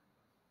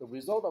 The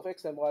result of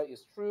x and y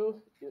is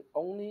true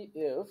only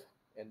if,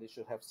 and it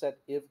should have said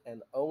if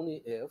and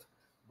only if,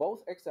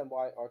 both x and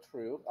y are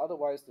true.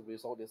 Otherwise, the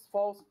result is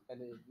false,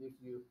 and it gives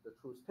you the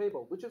truth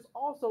table, which is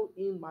also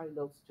in my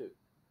notes too.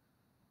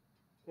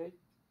 Okay,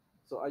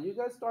 so are you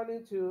guys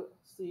starting to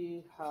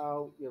see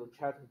how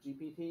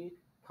ChatGPT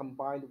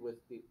combined with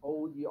the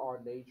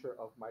OER nature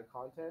of my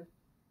content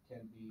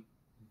can be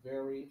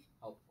very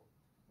helpful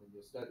when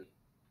you're studying?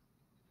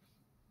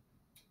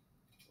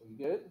 Are you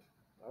good?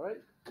 All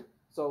right.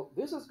 So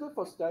this is good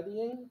for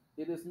studying.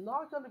 It is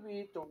not going to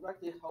be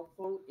directly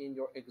helpful in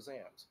your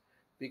exams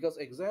because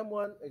exam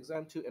 1,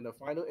 exam 2, and the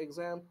final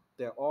exam,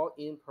 they're all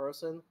in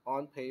person,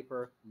 on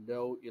paper,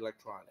 no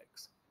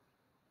electronics.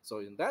 So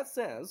in that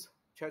sense,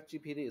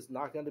 ChatGPT is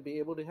not going to be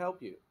able to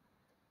help you.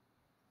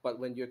 But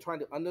when you're trying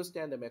to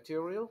understand the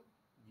material,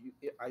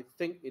 I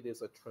think it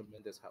is a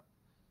tremendous help.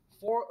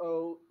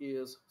 4.0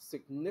 is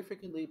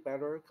significantly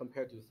better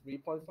compared to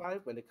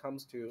 3.5 when it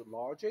comes to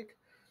logic.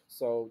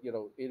 So,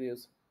 it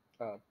is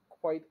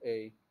quite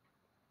a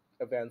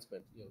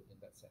advancement, in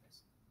that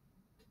sense.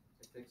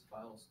 It takes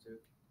files too.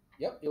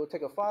 Yep, it will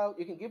take a file.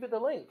 You can give it a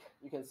link.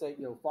 You can say,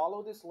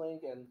 follow this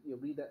link and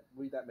read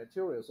that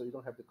material, so you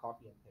don't have to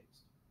copy and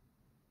paste.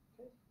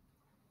 Okay.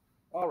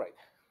 All right.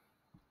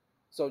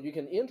 So you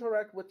can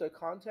interact with the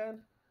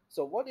content.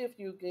 So what if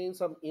you gain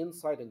some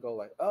insight and go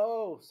like,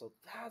 oh, so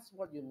that's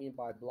what you mean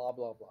by blah,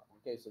 blah, blah.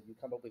 Okay, so you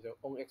come up with your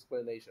own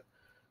explanation.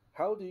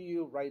 How do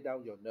you write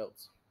down your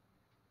notes?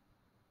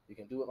 You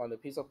can do it on a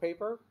piece of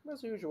paper,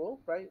 as usual,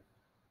 right?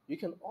 You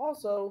can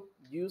also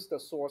use the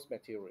source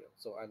material.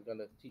 So I'm going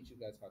to teach you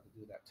guys how to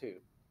do that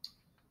too.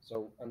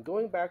 So I'm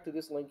going back to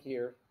this link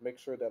here. Make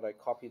sure that I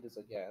copy this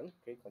again.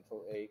 Okay,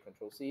 Control A,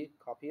 Control C,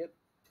 copy it.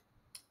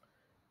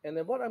 And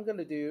then what I'm going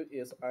to do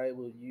is I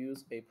will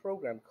use a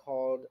program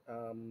called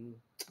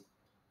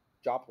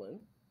Joplin.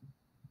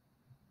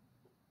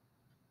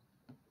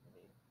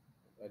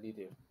 I need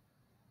to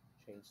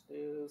change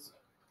this.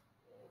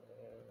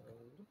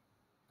 And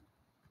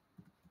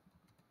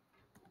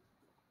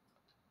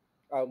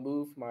I'll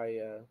move my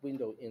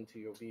window into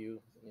your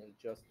view in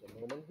just a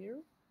moment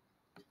here.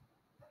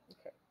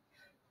 Okay.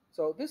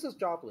 So this is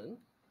Joplin.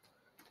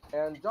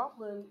 And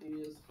Joplin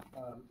is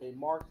a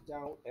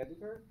markdown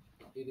editor.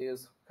 It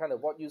is kind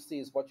of what you see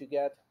is what you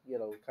get,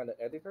 kind of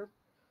editor.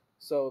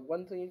 So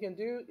one thing you can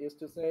do is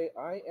to say,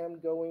 I am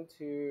going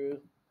to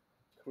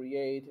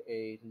create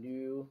a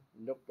new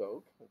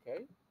notebook,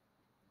 okay?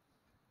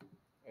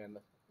 And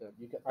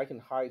I can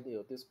hide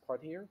this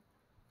part here.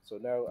 So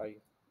now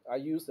I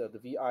use the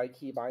VI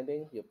key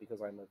binding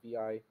because I'm a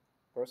VI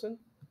person.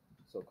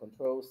 So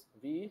Control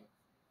V,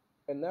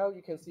 and now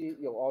you can see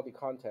all the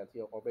content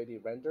already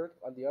rendered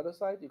on the other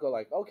side. You go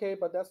like, okay,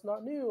 but that's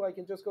not new. I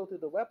can just go to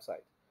the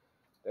website.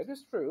 That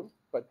is true,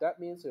 but that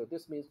means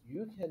this means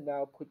you can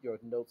now put your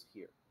notes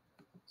here.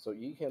 So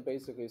you can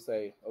basically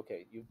say,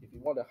 okay, if you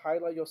want to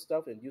highlight your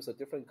stuff and use a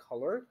different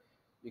color,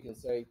 you can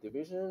say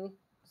division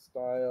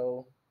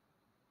style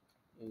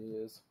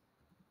is,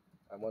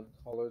 I want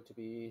color to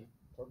be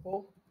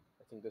purple.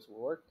 I think this will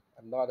work.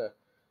 I'm not a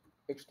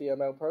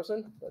HTML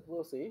person, but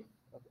we'll see.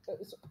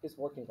 It's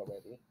working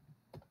already.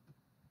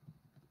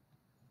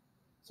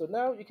 So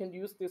now you can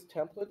use this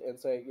template and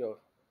say,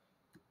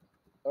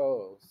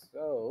 oh,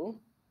 so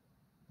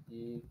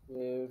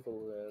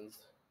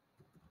equivalence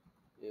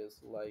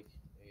is like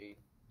a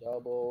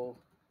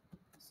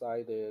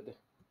double-sided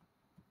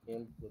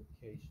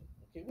implication,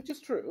 okay, which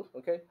is true,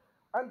 okay?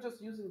 I'm just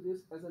using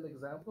this as an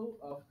example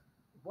of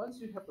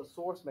once you have the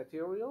source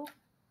material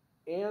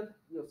and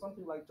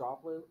something like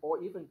Joplin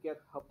or even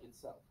GitHub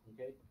itself,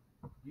 okay,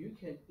 you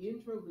can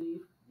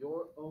interleave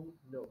your own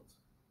notes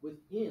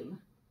within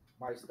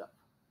my stuff.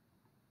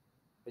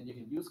 And you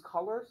can use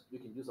colors, you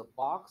can use a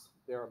box.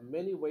 There are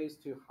many ways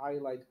to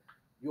highlight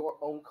your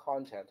own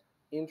content,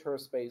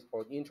 interspace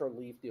or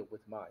interleave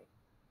with mine.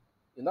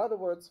 In other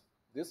words,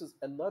 this is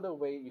another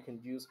way you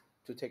can use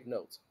to take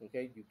notes.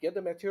 Okay, you get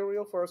the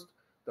material first.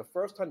 The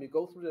first time you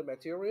go through the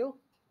material,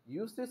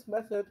 use this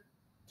method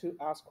to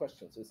ask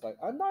questions. It's like,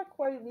 I'm not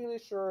quite really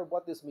sure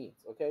what this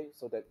means. Okay,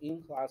 so that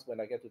in class,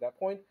 when I get to that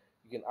point,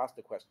 you can ask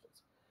the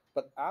questions.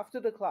 But after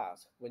the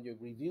class, when you're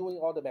reviewing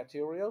all the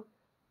material,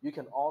 you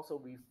can also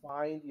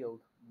refine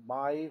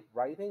my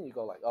writing. You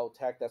go like, oh,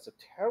 Tech, that's a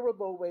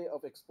terrible way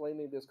of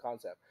explaining this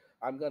concept.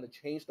 I'm going to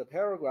change the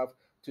paragraph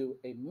to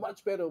a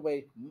much better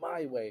way,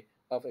 my way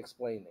of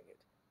explaining it.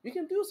 You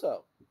can do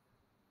so.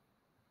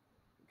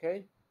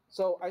 Okay,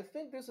 so I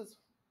think this is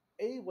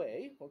a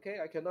way. Okay,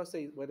 I cannot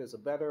say whether it's a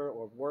better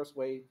or worse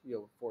way,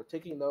 for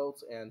taking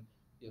notes and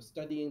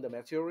studying the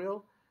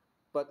material.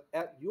 But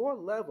at your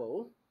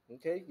level,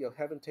 okay, you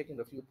haven't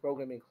taken a few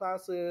programming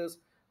classes,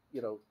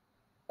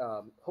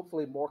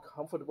 hopefully more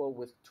comfortable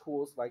with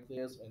tools like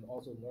this and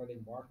also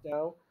learning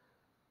Markdown,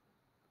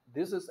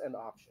 this is an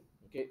option.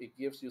 Okay, it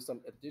gives you some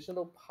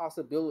additional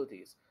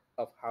possibilities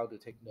of how to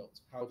take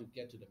notes, how to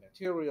get to the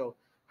material,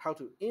 how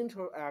to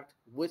interact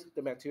with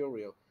the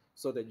material,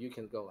 so that you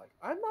can go like,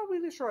 I'm not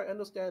really sure I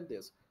understand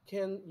this.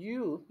 Can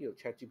you,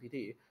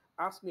 ChatGPT,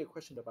 ask me a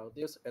question about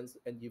this and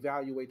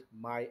evaluate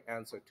my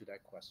answer to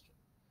that question?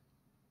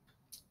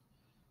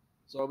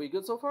 So are we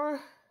good so far?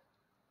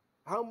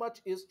 How much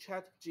is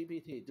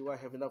ChatGPT? Do I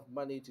have enough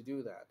money to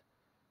do that?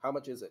 How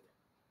much is it?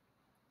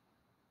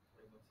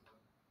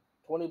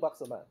 $20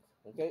 a month.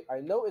 Okay, I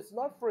know it's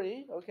not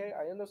free. Okay,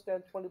 I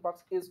understand $20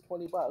 is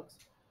 $20,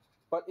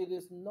 but it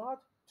is not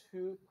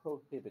too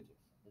prohibitive.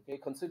 Okay,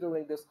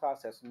 considering this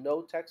class has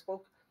no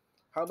textbook,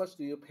 how much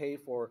do you pay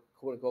for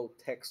quote unquote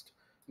text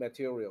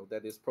material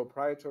that is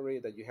proprietary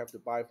that you have to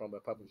buy from a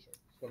publisher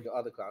from the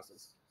other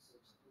classes?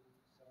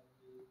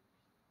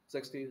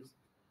 60.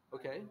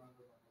 Okay.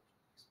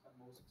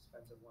 Most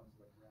expensive ones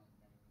like around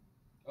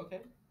 90.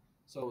 Okay.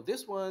 So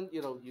this one,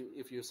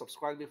 if you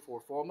subscribe it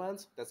for 4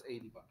 months, that's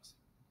 $80.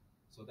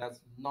 So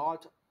that's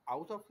not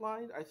out of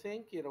line, I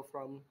think,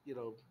 from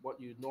what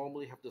you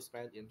normally have to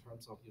spend in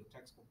terms of your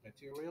textbook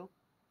material.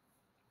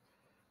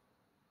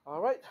 All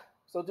right.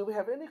 So do we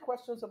have any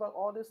questions about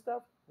all this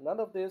stuff?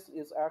 None of this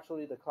is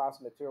actually the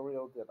class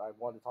material that I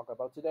want to talk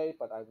about today,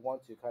 but I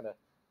want to kind of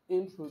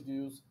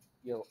introduce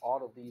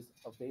all of these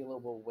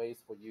available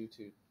ways for you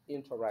to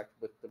interact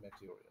with the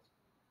material.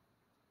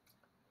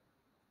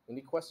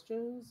 Any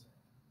questions?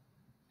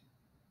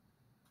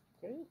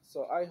 Okay,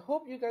 so I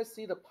hope you guys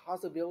see the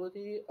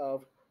possibility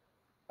of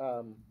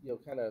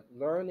kind of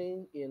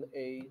learning in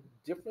a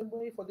different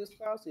way for this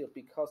class,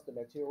 because the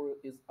material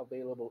is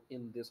available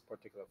in this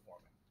particular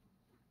format.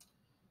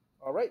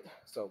 All right,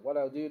 so what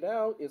I'll do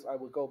now is I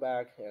will go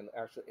back and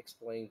actually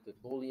explain the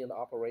Boolean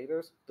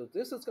operators. So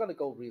this is going to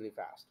go really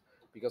fast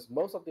because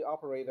most of the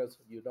operators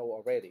you know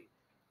already.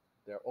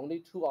 There are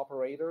only two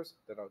operators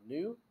that are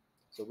new,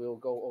 so we'll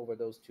go over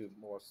those two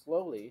more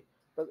slowly.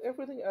 But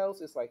everything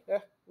else is like,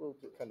 we'll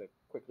kind of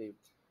quickly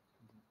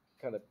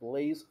kind of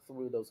blaze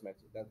through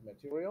that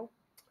material.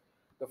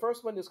 The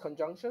first one is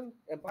conjunction.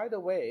 And by the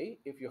way,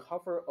 if you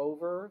hover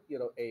over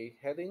a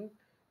heading,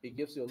 it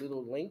gives you a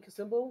little link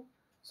symbol.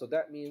 So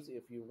that means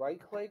if you right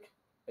click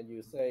and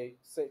you say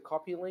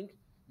copy link,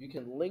 you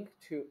can link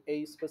to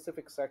a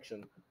specific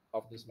section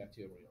of this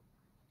material,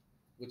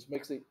 which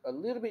makes it a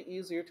little bit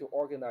easier to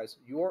organize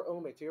your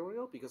own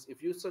material. Because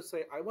if you just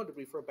say, I want to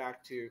refer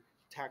back to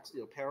text,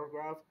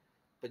 paragraph,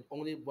 but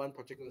only one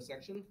particular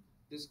section,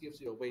 this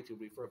gives you a way to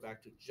refer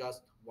back to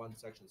just one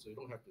section. So you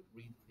don't have to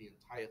read the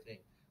entire thing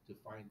to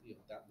find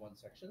that one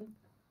section.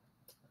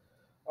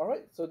 All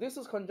right, so this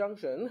is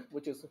conjunction,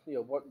 which is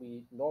what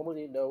we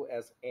normally know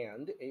as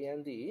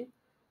A-N-D,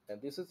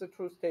 and this is the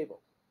truth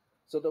table.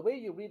 So the way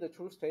you read the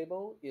truth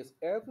table is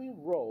every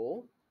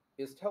row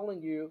is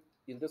telling you,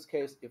 in this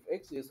case, if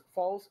x is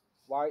false,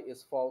 y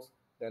is false,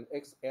 then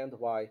x and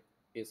y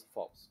is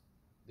false.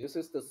 This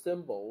is the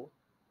symbol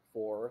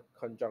for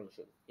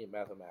conjunction in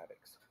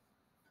mathematics.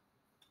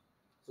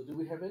 So do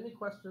we have any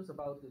questions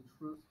about the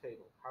truth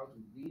table? How to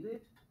read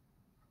it?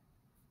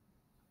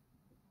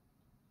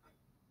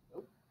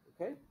 Nope.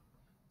 Okay.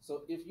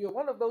 So if you're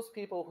one of those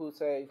people who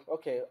say,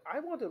 okay, I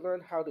want to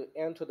learn how to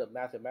enter the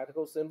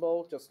mathematical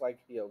symbol, just like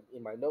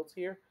in my notes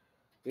here,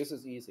 this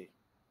is easy.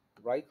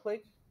 Right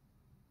click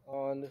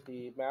on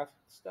the math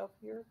stuff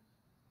here.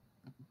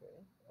 Okay.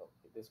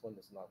 Okay, this one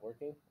is not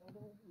working. I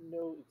don't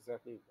know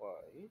exactly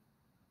why.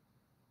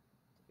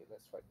 Okay,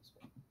 let's try this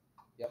one.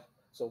 Yep.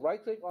 So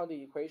right click on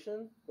the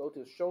equation, go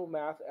to show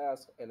math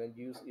as, and then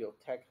use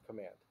tech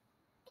command.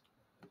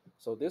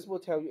 So this will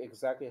tell you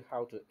exactly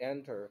how to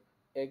enter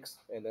x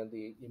and then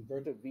the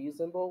inverted v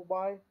symbol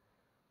y.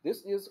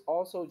 This is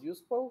also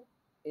useful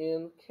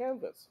in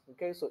Canvas.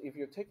 Okay, so if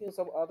you're taking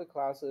some other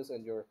classes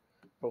and your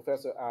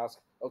professor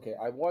asks, okay,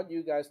 I want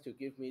you guys to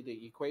give me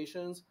the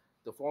equations,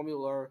 the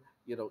formula,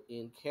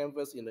 in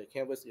Canvas, in the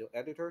Canvas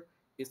editor,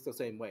 it's the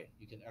same way.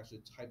 You can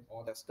actually type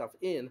all that stuff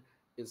in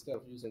instead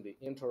of using the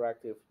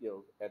interactive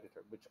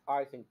editor, which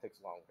I think takes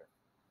longer.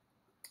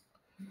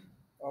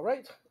 All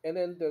right, and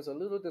then there's a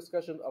little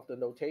discussion of the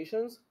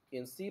notations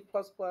in C++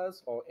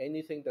 or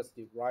anything that's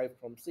derived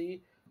from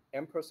C.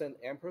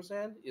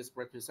 Ampersand is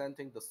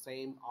representing the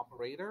same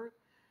operator.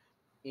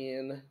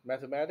 In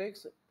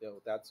mathematics,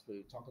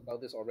 we talked about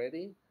this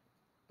already.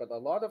 But a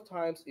lot of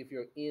times, if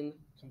you're in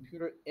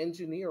computer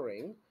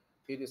engineering,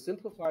 it is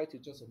simplified to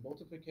just a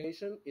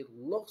multiplication. It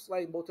looks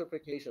like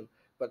multiplication,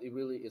 but it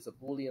really is a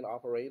Boolean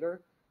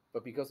operator.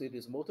 But because it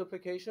is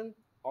multiplication,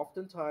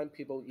 oftentimes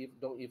people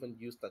don't even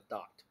use the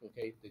dot.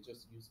 Okay, they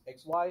just use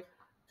xy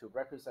to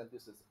represent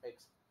this as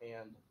x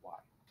and y.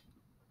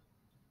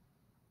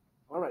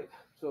 All right,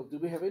 so do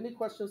we have any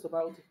questions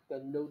about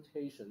the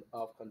notation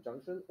of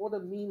conjunction or the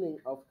meaning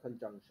of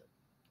conjunction?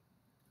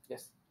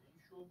 Yes? Can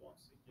you show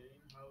once again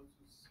how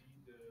to see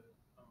the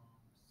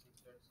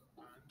syntax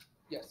of and?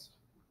 Yes.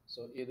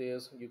 So it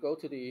is, you go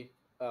to the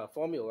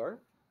formula,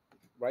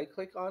 right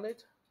click on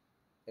it,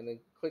 and then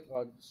click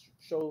on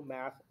Show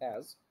Math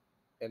As,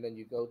 and then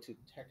you go to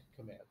Text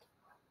Command.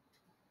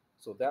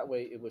 So that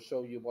way it will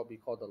show you what we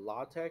call the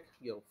LaTeX,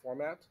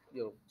 format,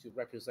 to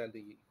represent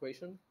the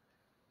equation.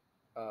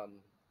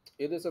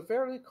 It is a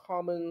very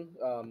common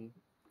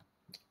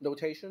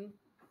notation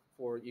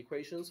for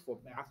equations, for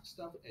math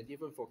stuff, and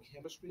even for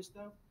chemistry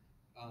stuff.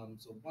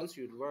 So once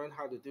you learn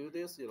how to do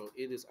this,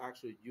 it is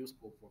actually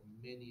useful for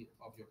many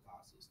of your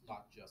classes,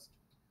 not just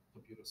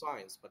computer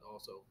science, but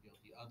also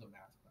the other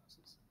math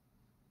classes.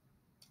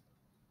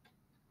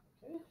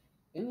 Okay.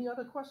 Any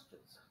other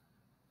questions?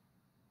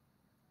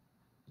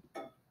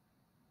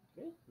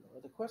 Okay, no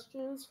other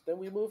questions. Then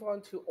we move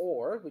on to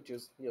OR, which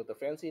is the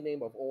fancy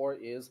name of OR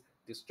is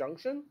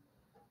disjunction.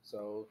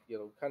 So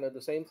kind of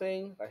the same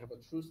thing. I have a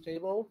truth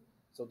table.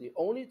 So the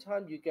only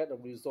time you get a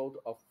result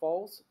of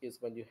false is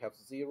when you have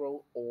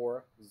 0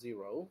 or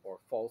 0, or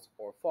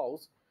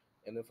false.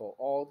 And then for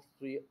all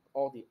the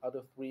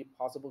other three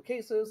possible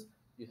cases,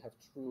 you have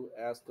true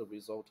as the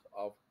result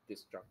of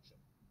disjunction.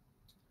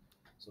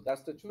 So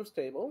that's the truth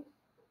table.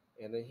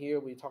 And then here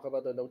we talk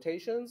about the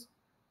notations.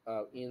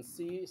 In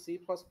C, C++,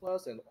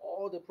 and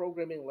all the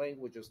programming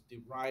languages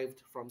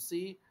derived from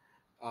C,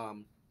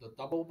 the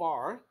double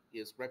bar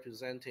is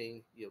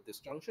representing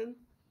disjunction.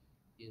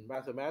 In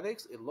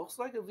mathematics, it looks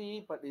like a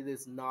V, but it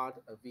is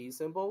not a V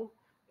symbol.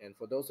 And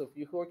for those of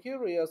you who are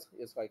curious,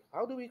 it's like,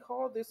 how do we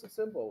call this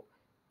symbol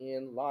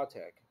in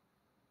LaTeX?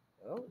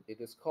 Well,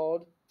 it is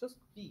called just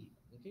V,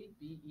 okay,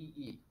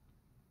 VEE.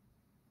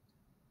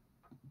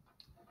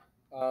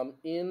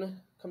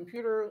 In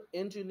computer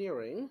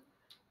engineering,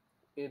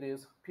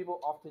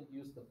 people often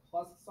use the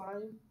plus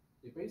sign.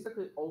 They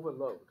basically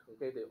overload,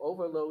 okay? They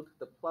overload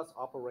the plus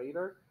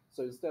operator.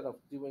 So instead of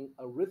doing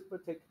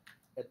arithmetic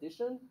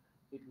addition,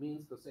 it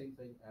means the same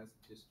thing as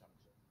disjunction.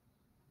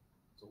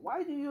 So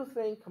why do you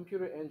think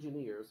computer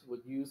engineers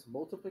would use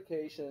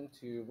multiplication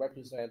to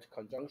represent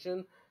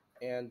conjunction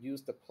and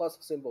use the plus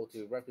symbol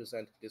to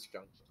represent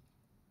disjunction?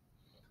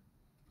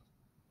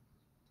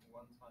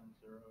 1 times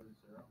 0 is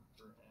 0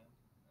 for n,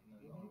 and then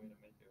the only way to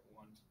make it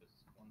 1 is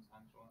 1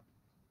 times 1.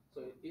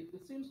 So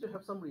it seems to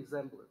have some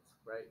resemblance,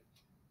 right?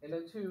 And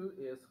then 2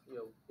 is,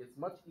 it's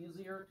much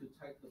easier to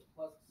type the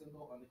plus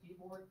symbol on the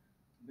keyboard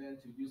than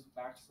to use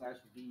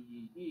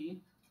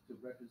 \VEE to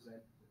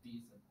represent the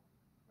V symbol,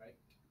 right?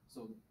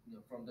 So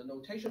from the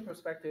notation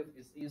perspective,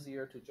 it's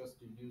easier to just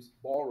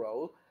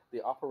borrow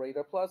the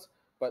operator plus,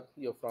 but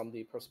from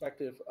the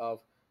perspective of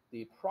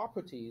the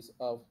properties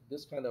of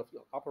this kind of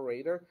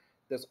operator,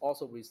 there's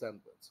also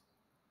resemblance.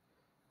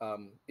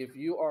 If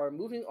you are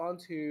moving on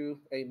to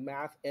a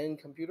math and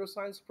computer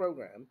science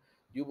program,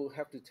 you will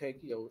have to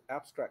take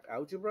abstract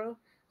algebra.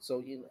 So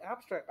in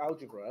abstract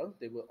algebra,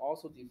 they will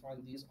also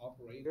define these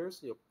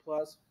operators,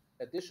 plus,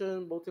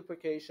 addition,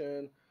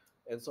 multiplication,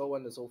 and so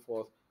on and so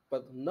forth.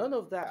 But none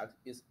of that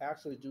is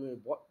actually doing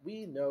what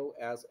we know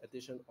as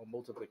addition or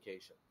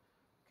multiplication.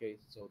 Okay,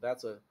 so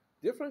that's a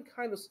different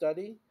kind of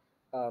study.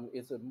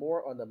 It's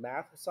more on the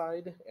math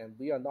side, and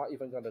we are not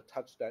even going to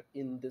touch that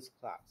in this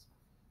class.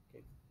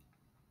 Okay.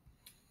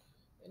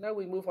 And now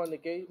we move on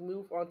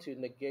to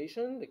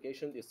negation.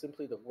 Negation is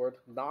simply the word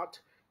not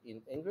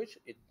in English.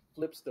 It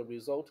flips the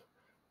result.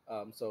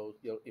 So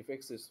if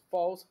x is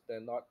false,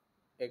 then not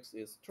x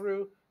is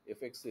true.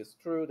 If x is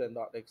true, then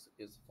not x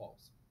is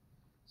false.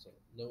 So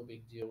no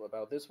big deal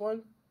about this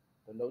one.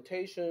 The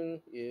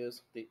notation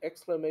is the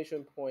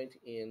exclamation point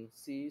in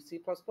C, C++.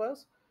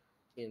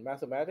 In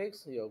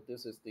mathematics,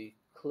 this is the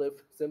cliff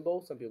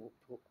symbol.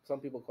 Some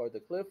people call it the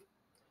cliff.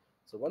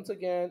 So once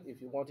again,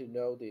 if you want to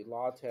know the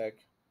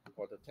LaTeX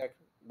or the tech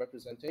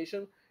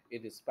representation,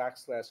 it is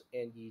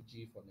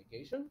 \NEG for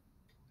negation.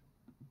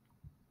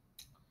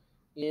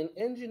 In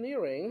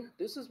engineering,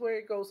 this is where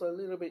it goes a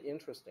little bit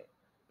interesting,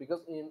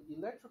 because in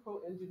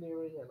electrical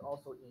engineering and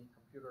also in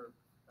computer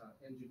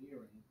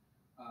engineering,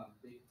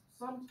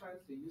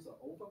 sometimes they use an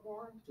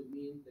overbar to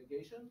mean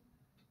negation,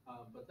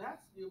 but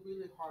that's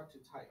really hard to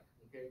type.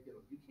 Okay,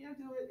 you can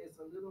do it; it's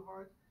a little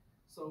hard.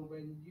 So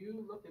when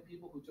you look at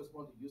people who just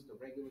want to use the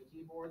regular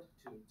keyboard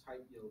to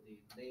type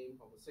the name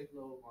of a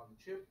signal on the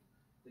chip,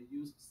 they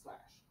use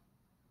slash.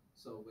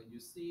 So when you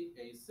see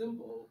a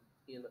symbol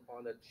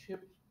on a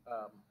chip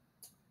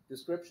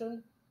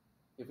description,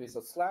 if it's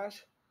a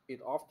slash, it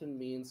often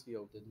means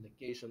the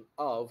negation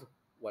of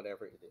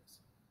whatever it is.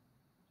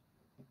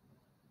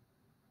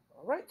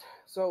 All right.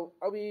 So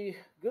are we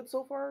good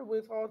so far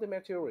with all the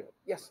material?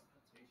 Yes.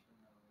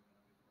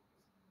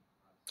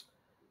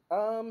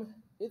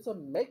 It's a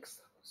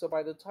mix. So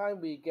by the time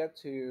we get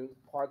to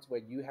parts where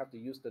you have to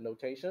use the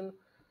notation,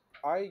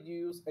 I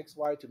use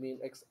xy to mean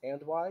x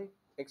and y,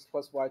 x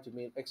plus y to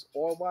mean x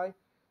or y.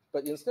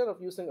 But instead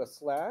of using a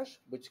slash,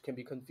 which can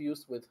be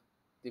confused with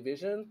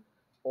division,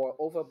 or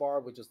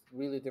overbar, which is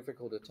really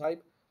difficult to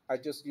type, I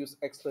just use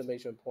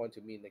exclamation point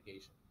to mean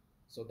negation.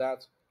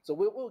 So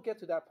we'll get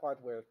to that part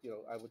where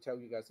I will tell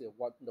you guys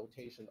what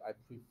notation I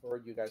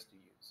prefer you guys to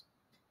use.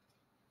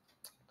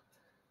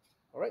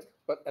 All right,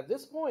 but at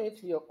this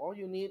point, all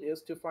you need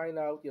is to find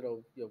out,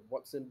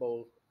 what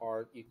symbols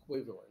are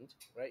equivalent,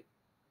 right?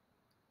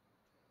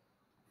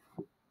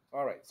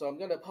 All right, so I'm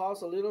going to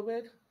pause a little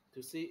bit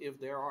to see if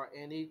there are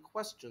any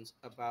questions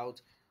about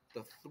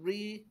the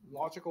three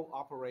logical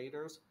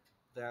operators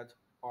that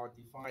are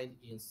defined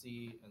in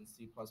C and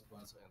C++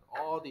 and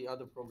all the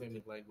other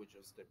programming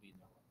languages that we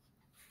know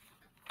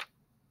of.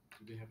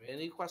 Do we have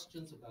any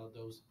questions about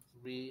those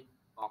three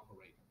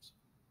operators?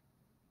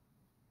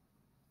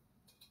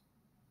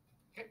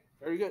 Okay,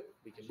 very good.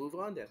 We can move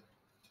on then.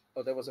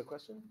 Oh, there was a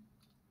question?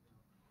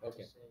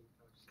 Okay.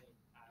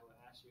 I will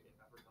ask you if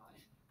I forgot.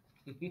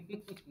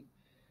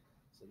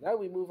 So now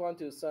we move on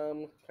to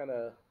some kind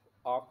of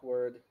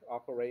awkward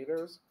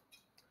operators.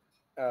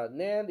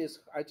 NAND is,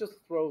 I just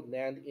throw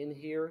NAND in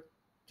here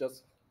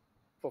just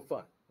for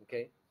fun,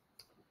 okay?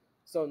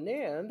 So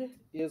NAND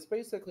is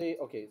basically,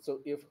 okay, so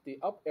if the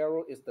up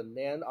arrow is the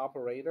NAND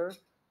operator,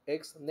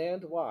 X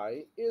NAND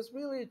Y is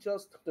really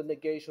just the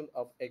negation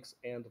of X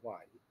and Y.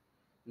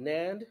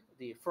 NAND,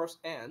 the first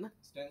N,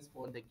 stands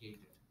for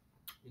negated.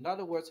 In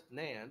other words,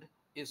 NAND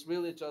is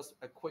really just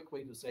a quick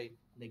way to say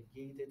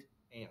negated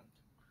AND.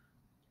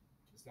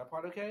 Is that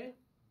part okay?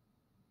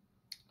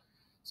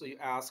 So you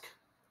ask,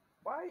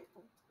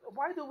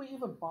 why do we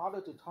even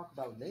bother to talk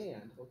about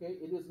NAND? Okay,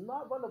 it is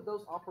not one of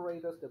those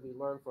operators that we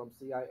learned from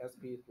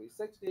CISP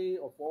 360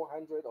 or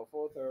 400 or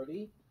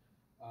 430.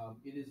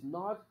 It is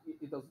not.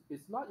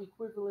 It's not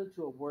equivalent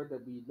to a word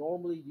that we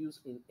normally use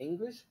in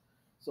English.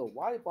 So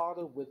why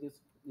bother with this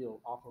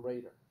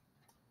operator?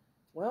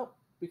 Well,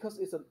 because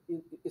it's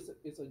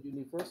a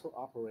universal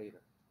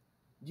operator.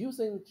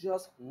 Using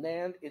just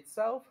NAND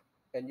itself,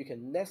 and you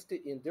can nest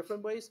it in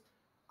different ways.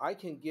 I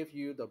can give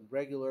you the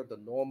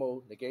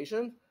normal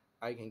negation.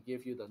 I can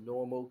give you the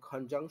normal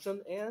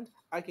conjunction, and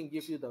I can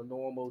give you the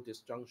normal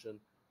disjunction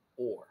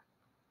or.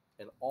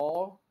 And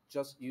all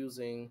just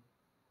using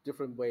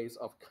different ways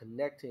of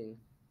connecting,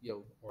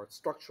 or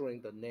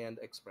structuring the NAND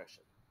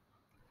expression.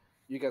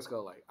 You guys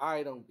go like,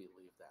 I don't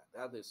believe that.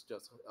 That is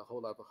just a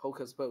whole lot of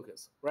hocus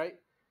pocus, right?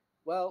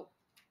 Well,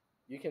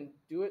 you can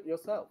do it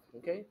yourself,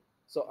 okay?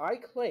 So I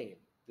claim,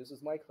 this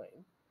is my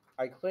claim,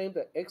 I claim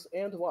that X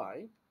and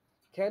Y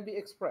can be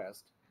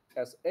expressed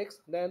as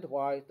X NAND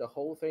Y, the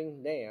whole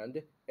thing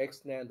NAND,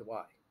 X NAND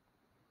Y.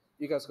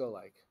 You guys go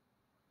like,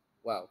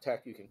 wow,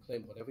 Tech, you can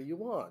claim whatever you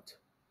want.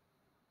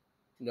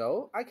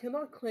 No, I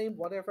cannot claim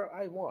whatever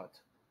I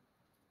want.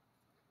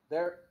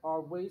 There are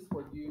ways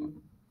for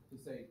you to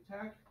say,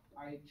 Tech,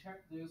 I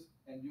checked this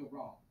and you're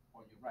wrong,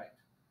 or you're right.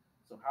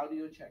 So how do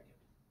you check it?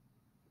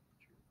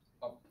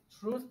 A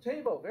truth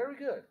table, very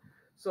good.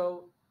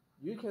 So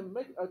you can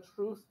make a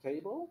truth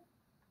table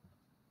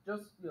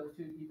just to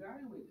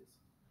evaluate this.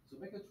 So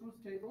make a truth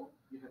table.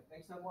 You have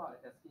x and y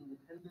as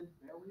independent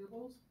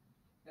variables,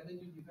 and then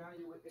you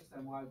evaluate x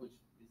and y, which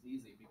is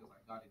easy because I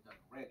got it done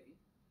already.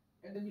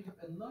 And then you have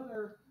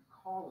another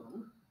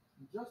column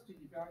just to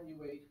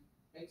evaluate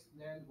x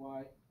NAND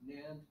y,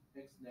 NAND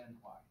x NAND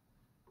y.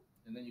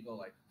 And then you go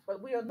like,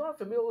 but we are not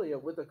familiar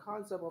with the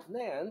concept of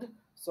NAND,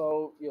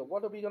 so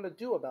what are we going to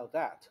do about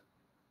that?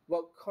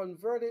 Well,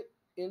 convert it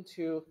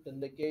into the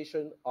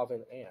negation of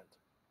an AND.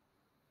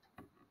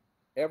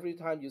 Every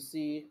time you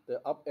see the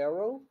up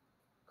arrow,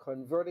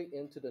 convert it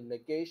into the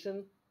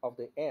negation of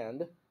the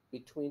AND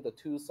between the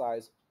two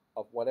sides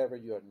of whatever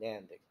you're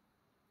NANDing.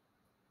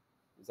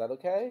 Is that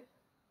okay?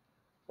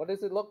 What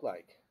does it look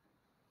like?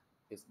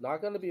 It's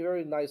not going to be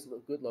very nice,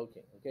 good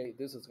looking. Okay,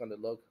 this is going to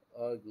look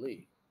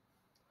ugly.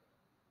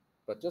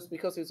 But just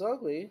because it's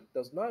ugly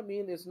does not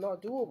mean it's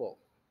not doable.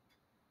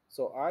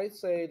 So I would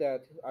say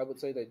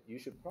that you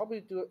should probably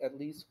do it at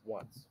least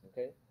once,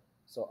 okay?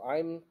 So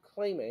I'm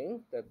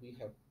claiming that we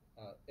have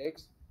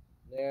x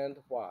NAND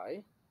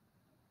y.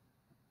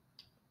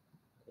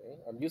 Okay,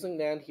 I'm using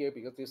NAND here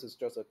because this is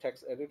just a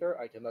text editor.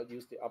 I cannot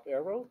use the up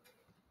arrow.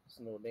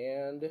 So no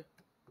NAND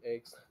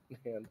x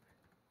NAND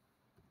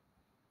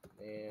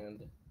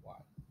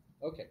y.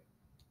 Okay,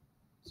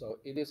 so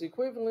it is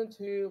equivalent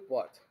to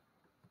what?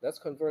 Let's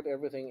convert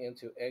everything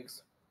into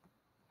x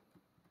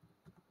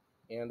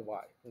and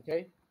y,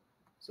 okay?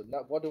 So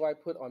now what do I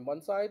put on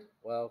one side?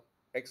 Well,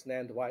 x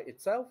NAND y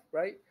itself,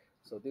 right?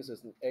 So this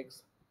is an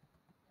x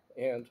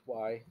and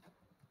y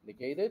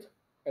negated,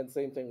 and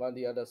same thing on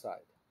the other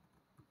side.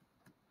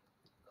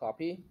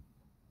 Copy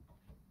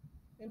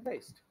and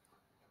paste.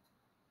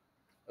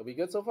 Are we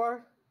good so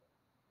far?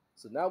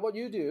 So now what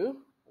you do,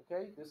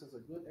 okay, this is a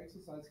good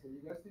exercise for you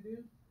guys to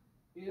do,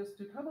 is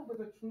to come up with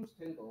a truth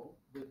table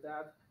with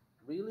that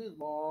really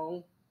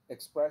long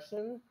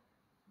expression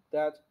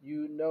that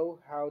you know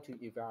how to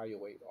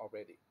evaluate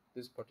already,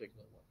 this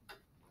particular one.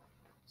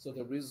 So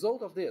the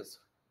result of this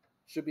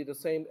should be the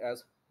same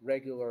as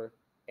regular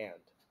AND.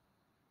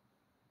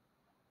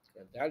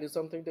 And that is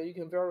something that you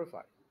can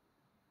verify.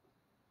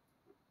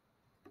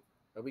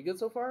 Are we good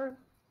so far?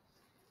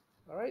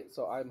 All right,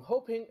 so I'm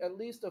hoping at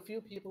least a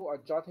few people are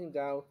jotting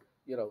down,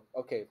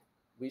 okay,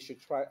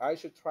 I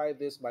should try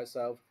this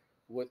myself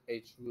with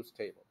a truth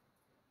table.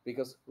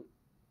 Because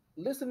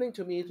listening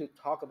to me to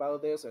talk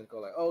about this and go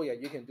like, oh yeah,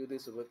 you can do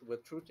this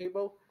with truth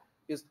table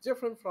is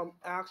different from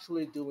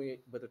actually doing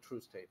it with a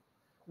truth table.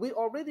 We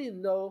already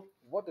know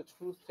what the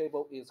truth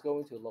table is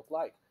going to look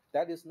like.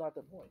 That is not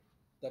the point.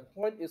 The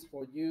point is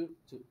for you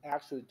to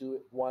actually do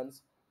it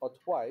once or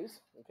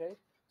twice, okay?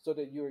 So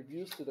that you're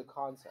used to the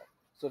concept,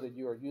 so that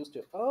you are used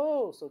to,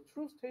 oh, so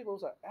truth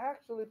tables are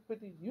actually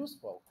pretty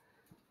useful,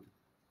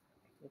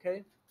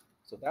 okay?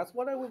 So that's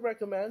what I would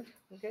recommend,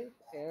 okay?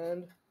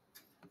 And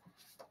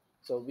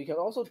so we can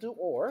also do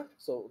OR.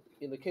 So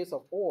in the case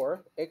of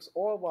OR, X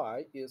OR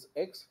Y is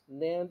X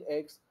NAND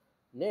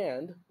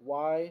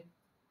Y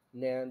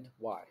NAND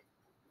Y.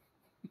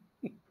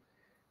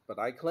 But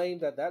I claim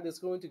that that is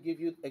going to give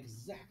you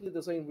exactly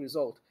the same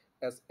result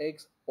as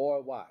X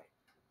or Y.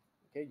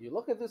 Okay, you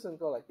look at this and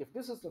go like, if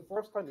this is the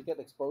first time you get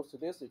exposed to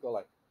this, you go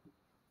like,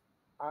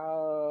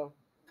 uh,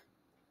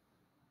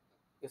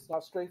 it's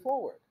not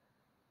straightforward.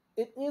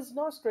 It is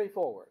not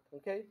straightforward,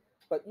 okay?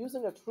 But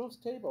using a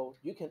truth table,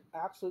 you can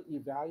actually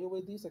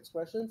evaluate these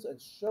expressions and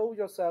show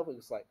yourself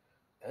it's like,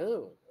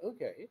 oh,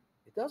 okay,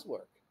 it does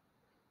work.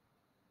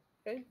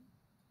 Okay?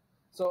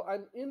 So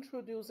I'm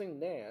introducing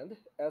NAND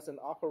as an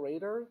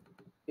operator.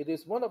 It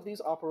is one of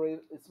these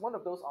it's one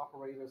of those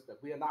operators that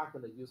we are not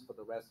going to use for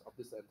the rest of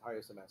this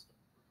entire semester.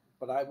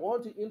 But I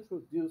want to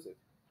introduce it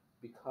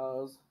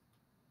because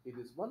it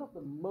is one of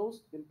the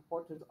most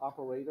important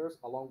operators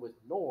along with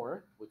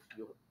NOR, which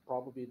you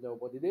probably know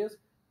what it is,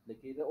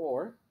 negated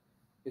OR.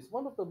 It's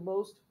one of the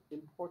most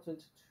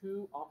important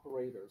two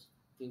operators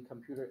in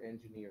computer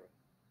engineering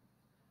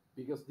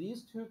because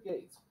these two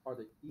gates are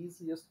the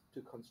easiest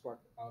to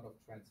construct out of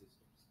transistors.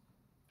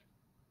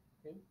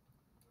 Okay?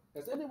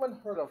 Has anyone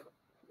heard of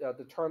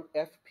the term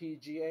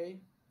FPGA?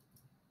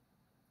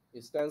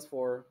 It stands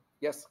for,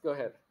 yes, go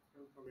ahead.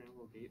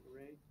 Programmable gate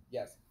array?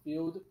 Yes,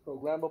 Field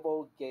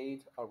Programmable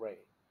Gate Array.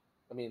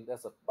 I mean,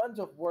 there's a bunch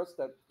of words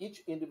that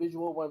each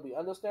individual one we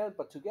understand,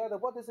 but together,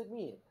 what does it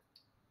mean?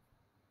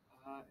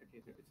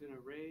 Okay, so it's an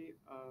array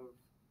of,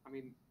 I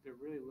mean, they're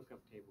really lookup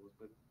tables,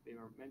 but they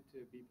are meant to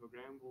be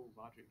programmable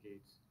logic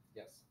gates.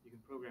 Yes. You can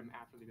program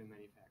after they've been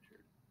manufactured.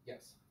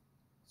 Yes.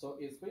 So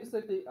it's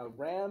basically a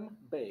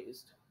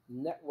RAM-based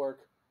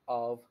network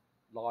of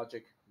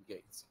logic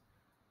gates.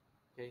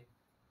 Okay.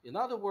 In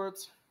other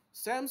words,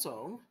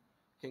 Samsung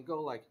can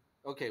go like,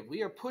 okay,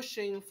 we are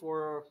pushing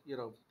for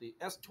the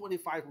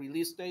S25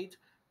 release date,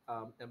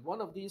 and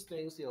one of these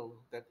things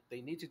that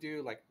they need to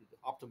do like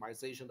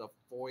optimization of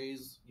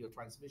voice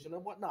transmission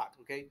and whatnot.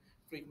 Okay,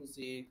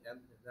 frequency and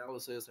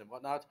analysis and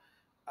whatnot.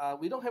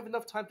 We don't have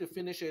enough time to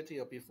finish it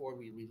before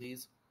we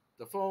release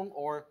the phone,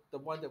 or the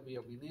one that we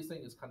are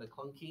releasing is kind of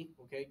clunky.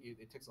 Okay,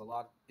 it takes a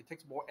lot. It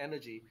takes more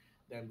energy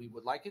than we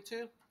would like it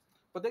to,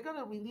 but they're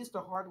gonna release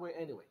the hardware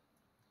anyway.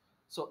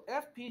 So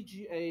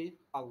FPGA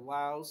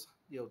allows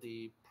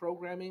the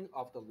programming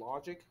of the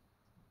logic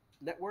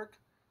network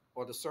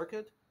or the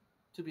circuit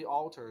to be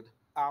altered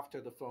after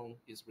the phone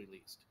is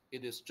released.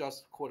 It is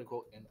just quote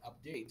unquote an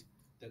update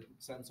that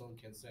Samsung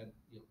can send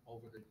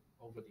over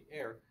the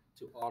air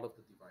to all of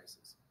the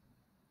devices.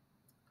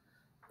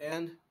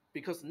 And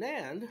because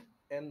NAND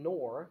and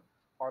NOR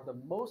are the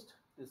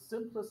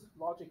simplest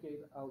logic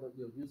gate out of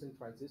using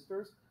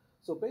transistors,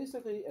 so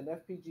basically an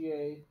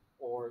FPGA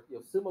or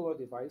similar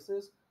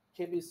devices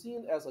can be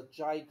seen as a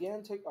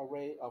gigantic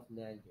array of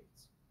NAND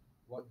gates.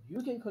 What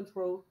you can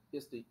control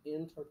is the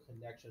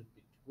interconnection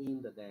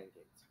between the NAND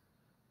gates.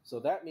 So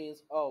that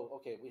means, oh,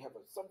 okay, we have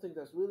something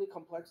that's really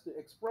complex to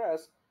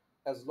express.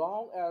 As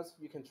long as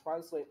you can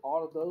translate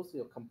all of those,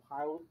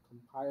 compile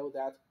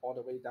that all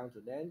the way down to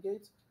NAND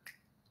gates,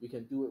 we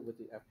can do it with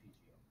the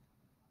FPGA.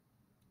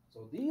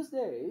 So these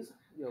days,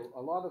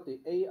 a lot of the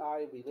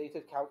AI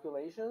related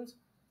calculations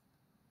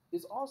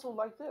is also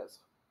like this.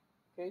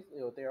 Okay,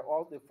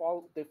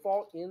 they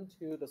fall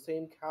into the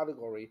same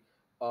category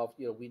of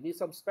we need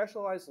some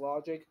specialized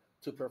logic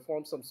to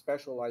perform some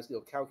specialized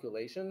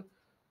calculation,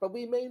 but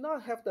we may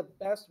not have the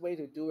best way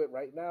to do it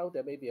right now.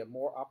 There may be a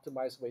more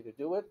optimized way to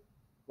do it.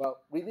 Well,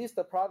 release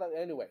the product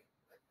anyway.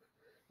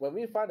 When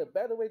we find a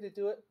better way to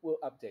do it, we'll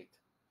update.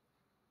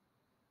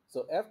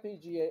 So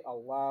FPGA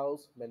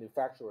allows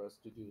manufacturers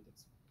to do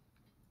this.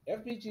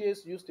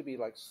 FPGAs used to be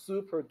like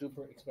super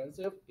duper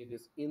expensive. It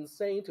is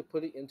insane to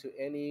put it into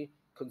any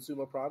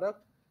consumer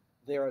product.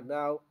 They are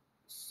now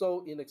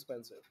so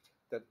inexpensive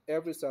that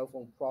every cell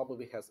phone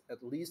probably has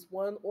at least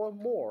one or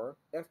more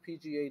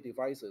FPGA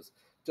devices,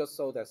 just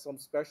so that some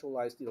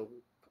specialized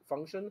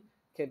function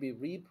can be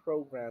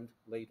reprogrammed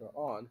later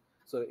on,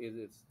 so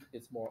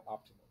it's more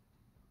optimal.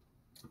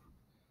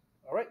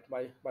 All right,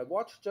 my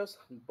watch just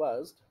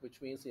buzzed,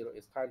 which means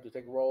it's time to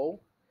take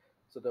roll.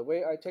 So the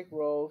way I take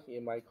roll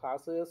in my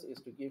classes is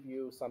to give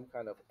you some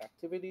kind of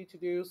activity to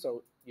do.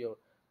 So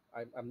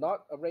I'm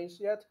not arranged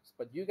yet,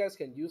 but you guys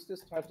can use this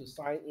time to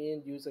sign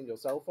in using your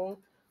cell phone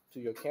to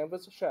your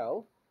Canvas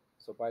shell.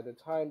 So by the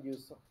time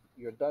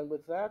you're done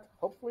with that,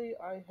 hopefully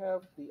I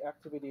have the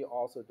activity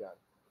also done.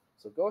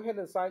 So go ahead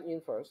and sign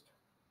in first,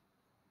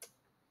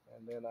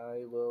 and then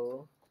I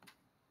will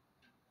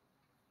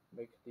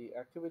make the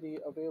activity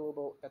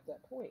available at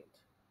that point.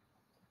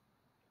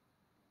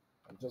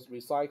 I'm just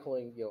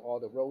recycling all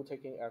the roll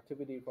taking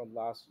activity from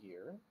last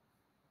year.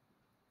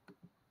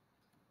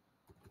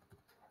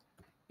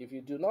 If you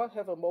do not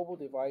have a mobile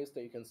device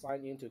that you can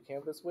sign into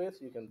Canvas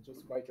with, you can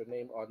just write your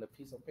name on a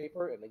piece of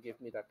paper and then give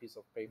me that piece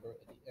of paper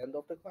at the end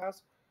of the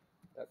class.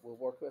 That will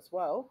work as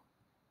well.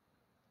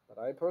 But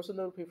I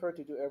personally prefer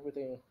to do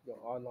everything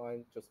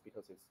online just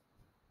because it's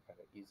kind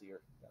of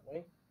easier that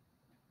way.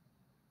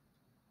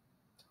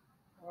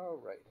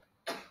 All right.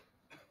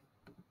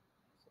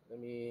 So let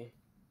me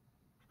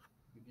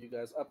give you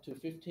guys up to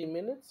 15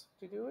 minutes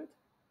to do it.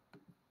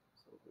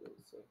 So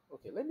we'll say,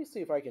 okay, let me see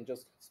if I can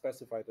just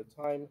specify the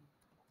time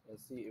and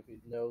see if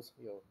it knows,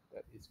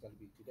 that it's going to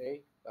be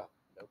today. Oh,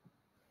 no.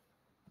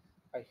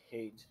 I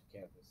hate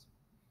Canvas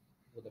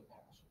with a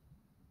passion.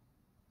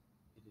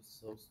 It is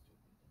so stupid.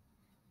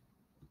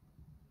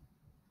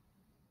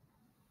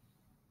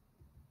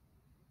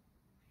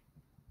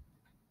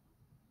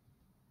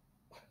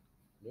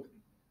 Nope.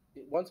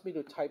 It wants me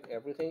to type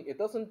everything. It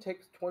doesn't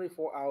take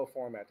 24-hour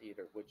format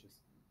either, which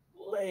is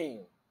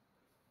lame.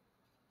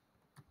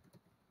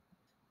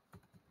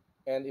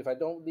 And if I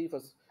don't leave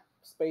a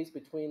space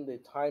between the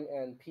time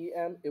and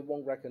PM, it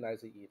won't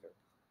recognize it either.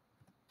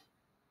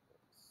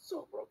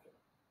 So broken.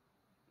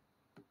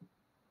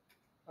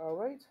 All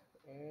right,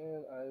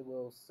 and I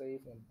will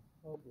save and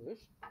publish.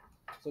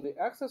 So the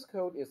access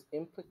code is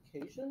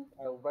implication.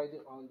 I'll write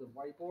it on the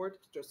whiteboard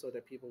just so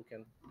that people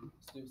can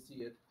still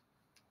see it.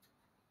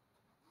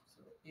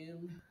 So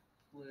implication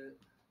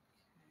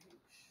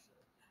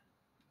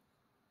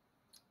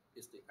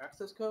is the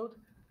access code.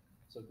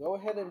 So go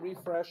ahead and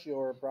refresh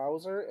your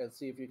browser and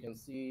see if you can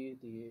see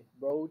the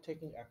row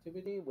taking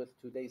activity with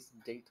today's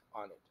date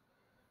on it.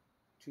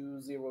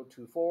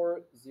 2024-0826.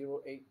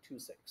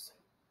 Is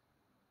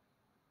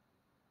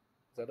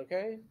that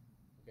okay?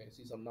 Okay, I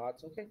see some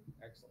nods. Okay,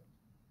 excellent.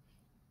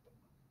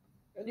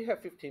 And you have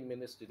 15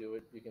 minutes to do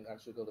it. You can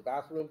actually go to the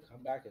bathroom,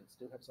 come back, and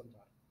still have some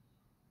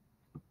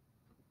time.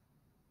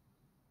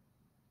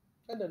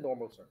 Under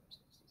normal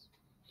circumstances.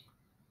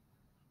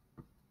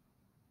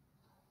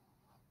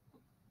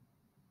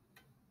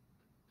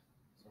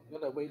 So I'm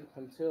gonna wait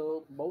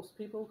until most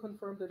people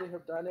confirm that they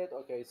have done it.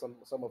 Okay,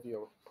 some of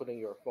you are putting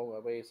your phone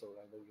away, so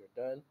I know you're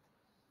done.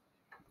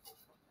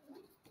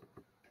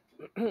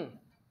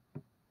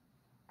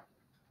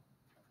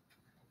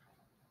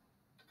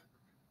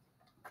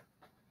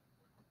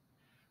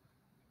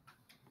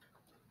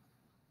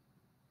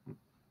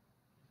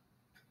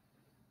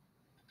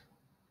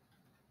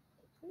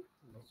 Okay,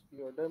 most of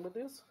you are done with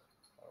this.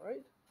 All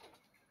right.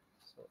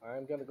 So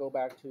I'm going to go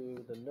back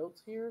to the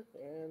notes here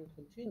and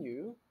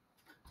continue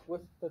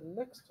with the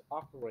next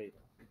operator.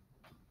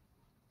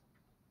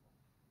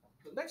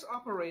 The next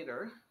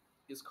operator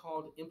is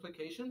called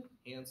implication,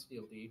 hence the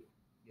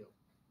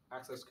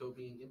access code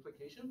being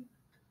implication.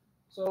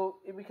 So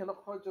if we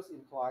cannot call it just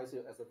implies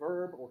it as a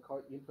verb or call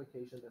it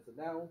implication as a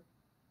noun,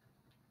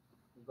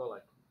 we go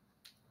like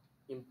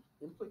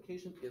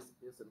implication is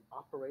an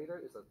operator,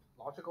 is a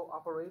logical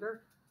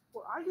operator.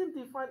 Well, I can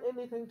define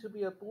anything to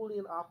be a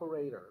boolean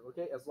operator,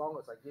 okay? As long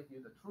as I give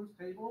you the truth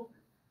table,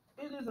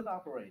 it is an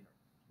operator,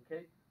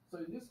 okay? So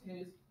in this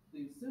case,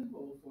 the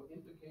symbol for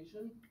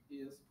implication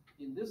is,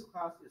 in this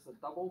class, is a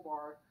double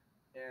bar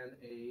and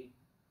a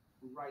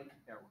right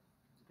arrow,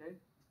 okay?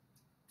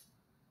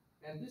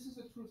 And this is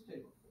a truth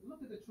table.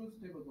 Look at the truth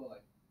table go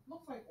like,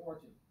 looks like or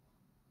to me.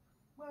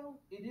 Well,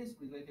 it is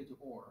related to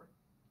or,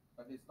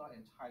 but it's not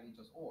entirely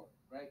just or,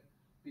 right?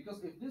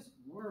 Because if this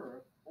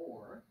were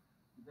or,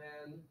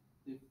 then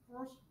the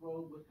first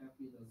row would have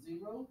been a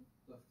 0,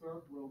 the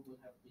third row would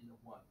have been a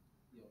 1,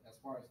 as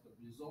far as the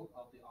result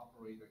of the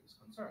operator is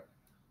concerned.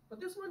 But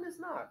this one is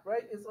not,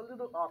 right? It's a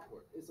little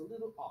awkward. It's a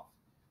little off.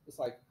 It's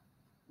like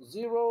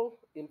 0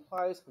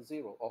 implies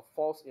 0, or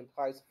false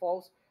implies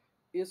false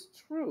is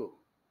true.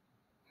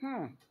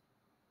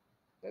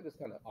 That is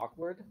kind of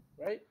awkward,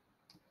 right?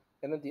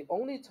 And then the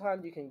only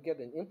time you can get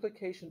an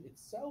implication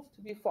itself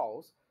to be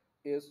false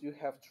is you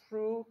have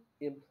true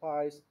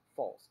implies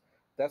false.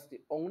 That's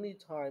the only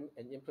time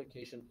an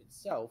implication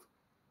itself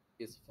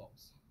is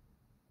false.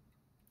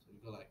 So you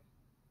go like,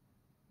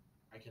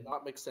 I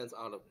cannot make sense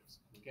out of this.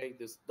 Okay,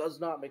 this does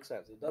not make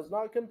sense. It does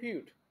not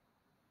compute.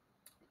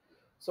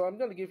 So I'm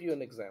going to give you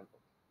an example.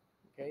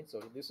 Okay,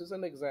 so this is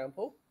an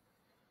example.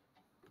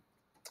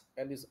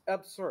 And it's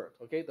absurd.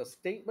 Okay, the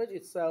statement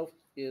itself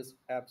is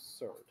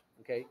absurd.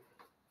 Okay,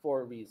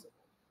 for a reason.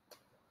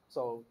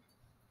 So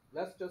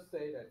let's just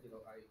say that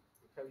I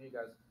tell you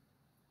guys,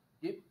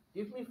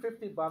 give me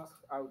 $50,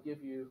 I'll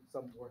give you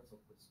some words of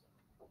wisdom.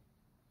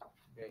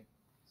 Okay,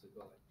 so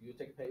go like, do you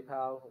take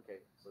PayPal?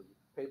 Okay, so you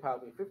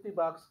PayPal me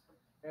 $50,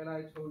 and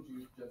I told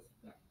you just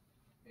that.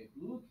 A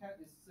blue cat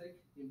is sick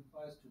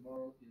implies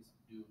tomorrow is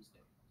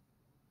doomsday.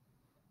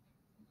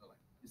 You go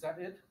like, is that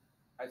it?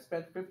 I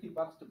spent $50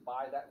 to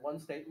buy that one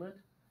statement.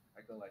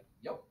 I go like,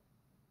 yep.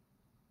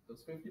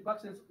 Those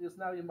 $50 is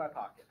now in my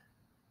pocket.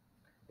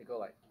 They go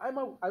like, I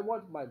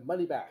want my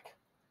money back.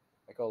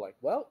 I go like,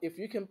 well, if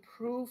you can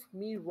prove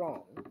me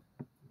wrong,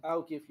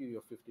 I'll give you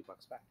your $50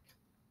 back.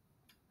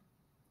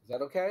 Is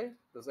that okay?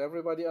 Does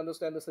everybody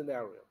understand the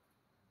scenario?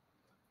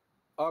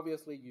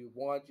 Obviously, you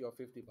want your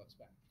 $50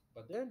 back,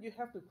 but then you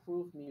have to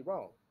prove me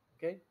wrong,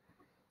 okay?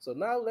 So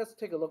now let's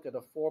take a look at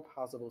the 4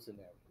 possible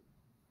scenarios.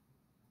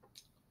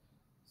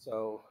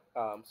 So,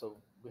 so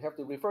we have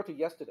to refer to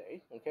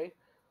yesterday, okay?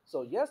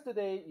 So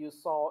yesterday you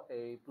saw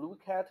a blue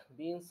cat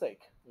being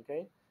sick,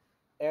 okay?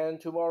 And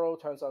tomorrow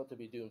turns out to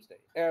be doomsday.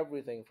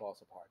 Everything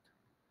falls apart.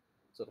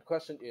 So the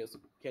question is,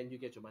 can you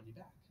get your money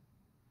back?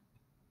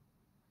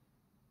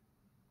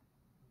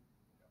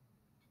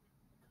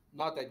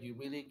 Not that you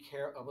really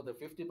care about the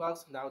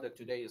 $50 now that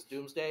today is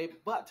doomsday,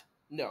 but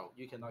no,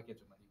 you cannot get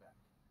your money back.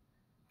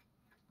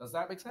 Does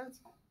that make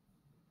sense?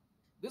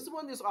 This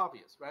one is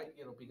obvious, right?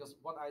 Because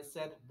what I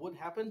said would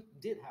happen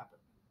did happen.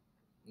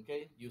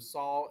 Okay, you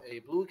saw a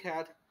blue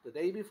cat the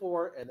day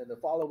before, and then the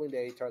following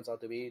day turns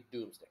out to be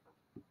doomsday.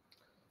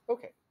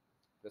 Okay,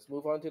 let's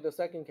move on to the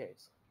second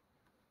case.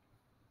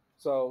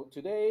 So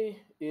today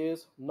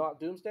is not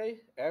doomsday.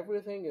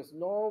 Everything is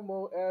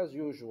normal as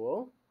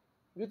usual.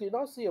 You did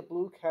not see a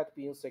blue cat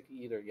being sick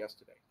either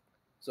yesterday.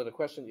 So the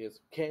question is,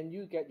 can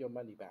you get your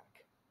money back?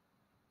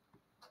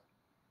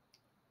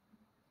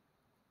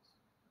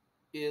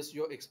 Is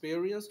your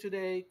experience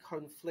today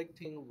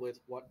conflicting with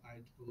what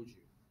I told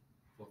you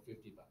for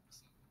 $50?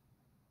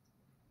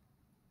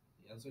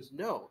 The answer is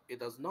no, it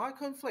does not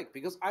conflict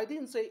because I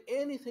didn't say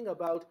anything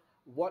about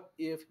what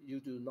if you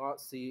do not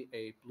see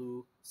a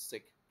blue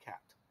sick cat.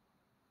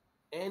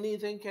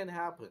 Anything can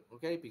happen,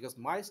 okay? Because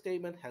my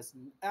statement has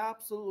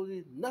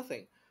absolutely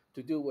nothing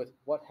to do with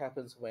what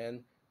happens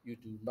when you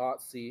do not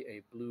see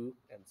a blue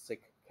and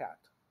sick cat.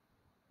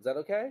 Is that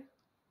okay?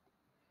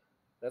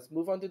 Let's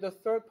move on to the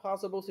third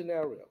possible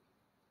scenario.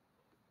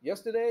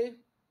 Yesterday,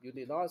 you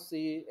did not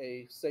see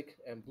a sick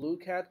and blue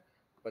cat,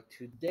 but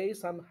today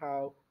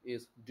somehow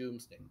is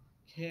doomsday.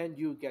 Can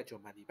you get your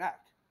money back?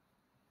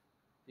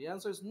 The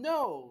answer is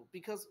no,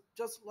 because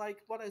just like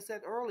what I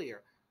said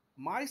earlier,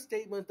 my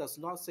statement does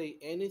not say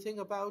anything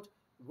about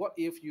what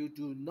if you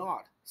do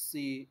not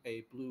see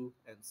a blue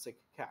and sick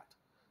cat.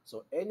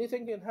 So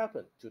anything can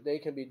happen. Today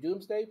can be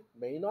doomsday,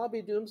 may not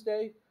be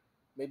doomsday,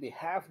 maybe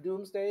half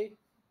doomsday,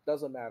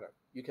 doesn't matter.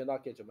 You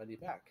cannot get your money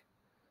back.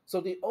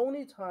 So the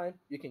only time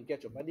you can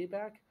get your money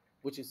back,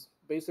 which is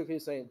basically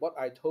saying what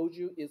I told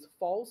you is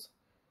false,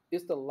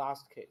 is the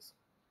last case.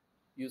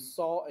 You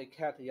saw a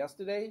cat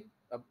yesterday,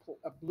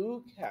 a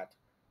blue cat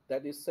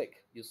that is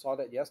sick. You saw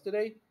that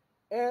yesterday,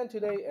 and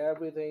today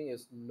everything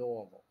is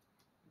normal.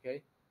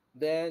 Okay?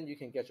 Then you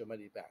can get your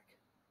money back.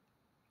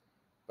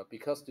 But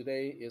because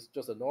today is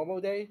just a normal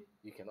day,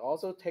 you can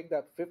also take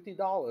that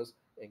 $50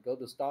 and go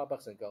to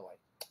Starbucks and go like,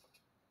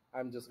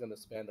 I'm just gonna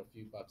spend a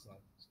few bucks on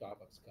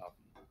Starbucks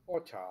coffee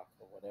or cha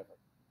or whatever.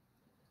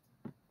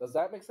 Does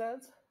that make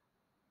sense?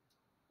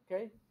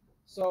 Okay?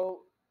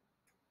 So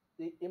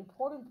the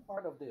important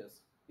part of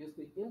this is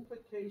the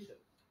implication.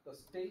 The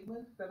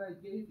statement that I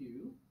gave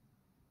you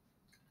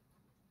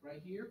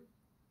right here,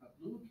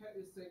 a blue cat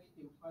is sick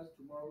implies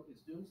tomorrow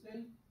is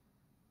doomsday,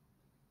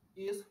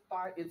 is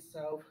by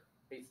itself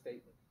a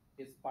statement.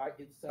 It's by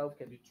itself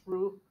can be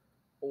true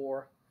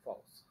or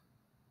false.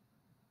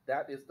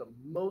 That is the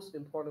most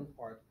important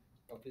part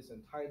of this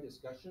entire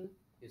discussion.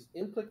 Is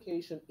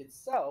implication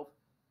itself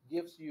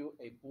gives you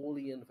a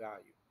boolean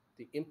value.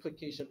 The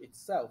implication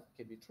itself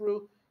can be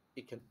true,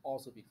 it can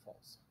also be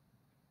false.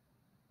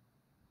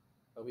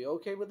 Are we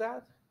okay with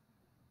that?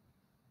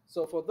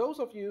 So for those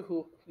of you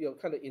who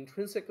kind of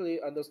intrinsically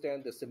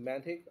understand the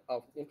semantic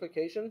of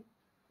implication,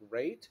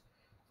 great.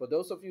 For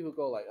those of you who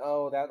go like,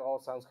 oh, that all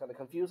sounds kind of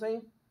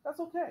confusing, that's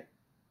okay.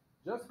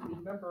 Just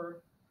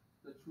remember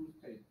the truth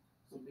table.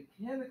 So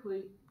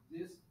mechanically,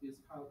 this is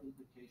how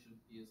implication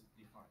is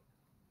defined.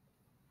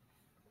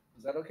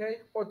 Is that okay?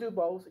 Or do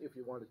both if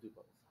you want to do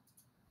both.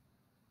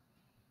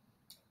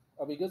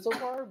 Are we good so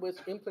far with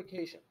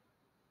implication?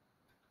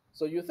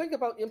 So you think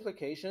about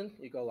implication,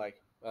 you go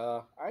like,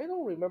 I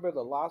don't remember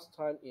the last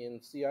time in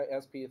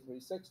CISP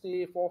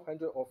 360,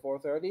 400, or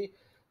 430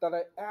 that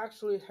I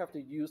actually have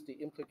to use the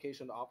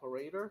implication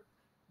operator.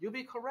 You'll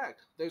be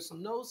correct. There's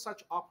no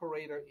such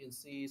operator in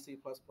C, C++,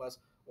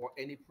 or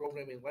any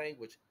programming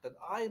language that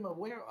I'm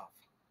aware of.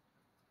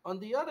 On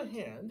the other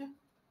hand,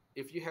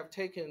 if you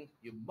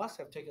must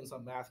have taken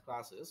some math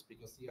classes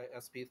because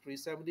CISP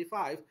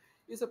 375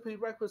 is a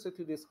prerequisite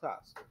to this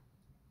class.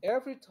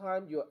 Every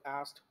time you're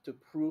asked to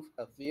prove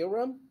a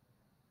theorem,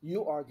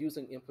 you are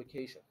using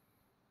implication.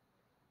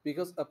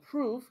 Because a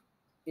proof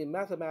in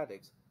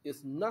mathematics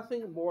is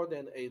nothing more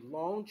than a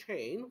long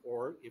chain,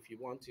 or if you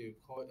want to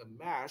call it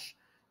a mash,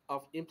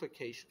 of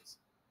implications.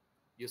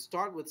 You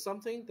start with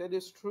something that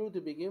is true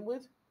to begin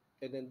with,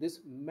 and then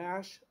this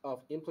mash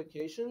of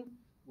implication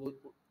will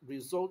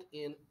result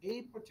in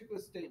a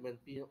particular statement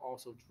being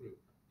also true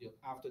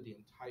after the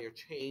entire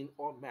chain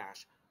or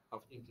mash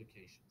of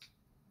implications.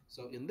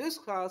 So in this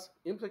class,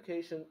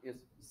 implication is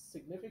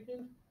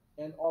significant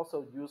and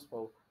also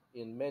useful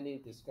in many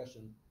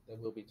discussions that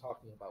we'll be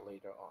talking about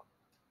later on.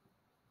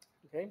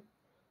 Okay,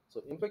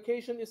 so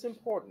implication is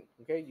important.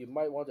 Okay, you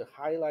might want to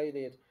highlight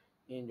it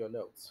in your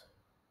notes.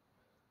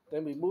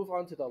 Then we move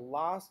on to the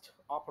last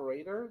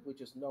operator, which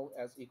is known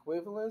as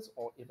equivalence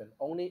or if and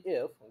only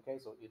if. Okay,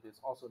 so it is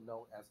also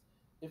known as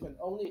if and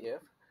only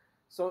if.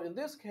 So in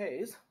this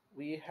case,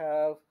 we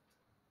have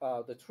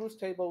the truth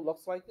table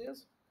looks like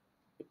this.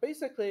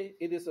 Basically,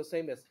 it is the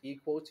same as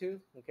equal to,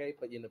 okay,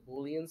 but in a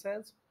Boolean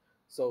sense.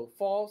 So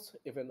false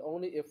if and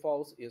only if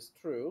false is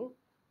true,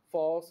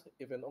 false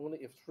if and only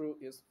if true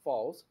is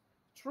false,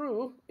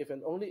 true if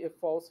and only if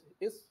false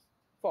is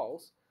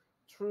false,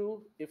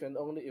 true if and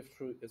only if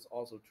true is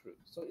also true.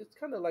 So it's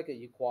kind of like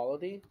an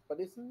equality, but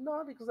it's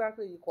not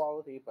exactly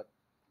equality, but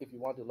if you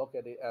want to look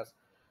at it as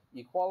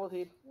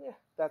equality, yeah,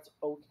 that's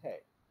okay.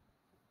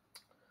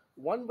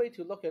 One way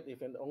to look at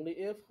if and only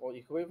if or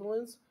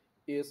equivalence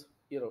is,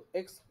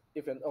 x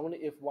if and only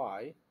if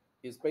y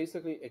is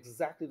basically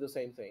exactly the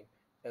same thing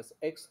as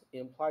x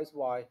implies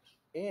y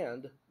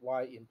and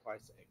y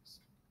implies x.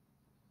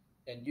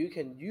 And you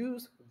can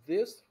use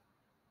this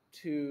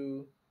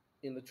to,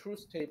 in the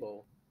truth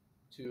table,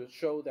 to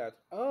show that,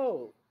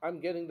 oh, I'm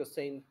getting the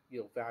same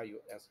value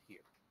as here.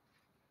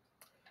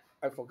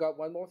 I forgot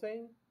one more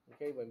thing,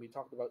 okay, when we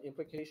talked about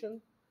implication.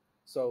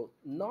 So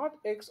not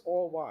x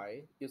or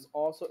y is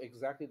also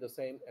exactly the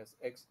same as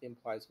x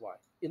implies y.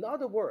 In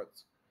other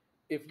words,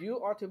 if you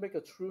are to make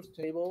a truth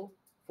table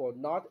for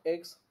not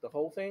x, the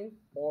whole thing,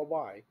 or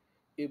y,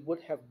 it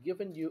would have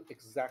given you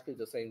exactly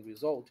the same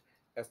result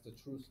as the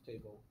truth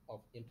table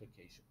of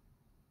implication.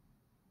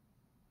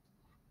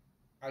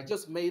 I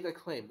just made a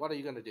claim. What are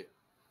you going to do?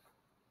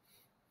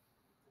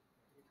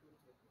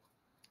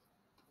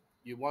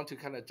 You want to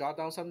kind of jot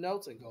down some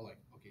notes and go like,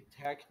 okay,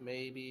 tech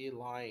may be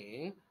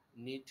lying,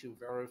 need to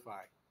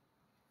verify.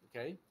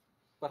 Okay?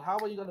 But how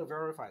are you going to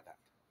verify that?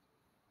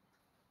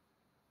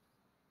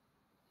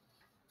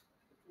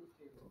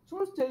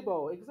 Truth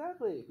table,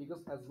 exactly.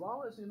 Because as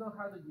long as you know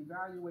how to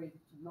evaluate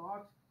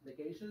not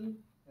negation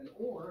and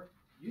or,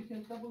 you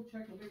can double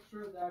check and make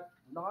sure that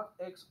not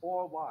x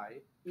or y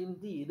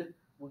indeed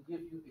will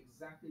give you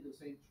exactly the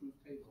same truth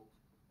table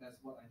as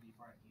what I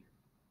defined here.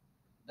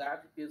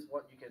 That is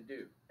what you can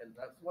do. And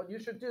that's what you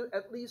should do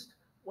at least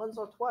once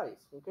or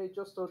twice, okay?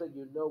 Just so that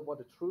you know what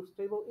the truth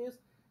table is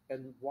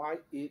and why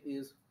it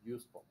is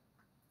useful.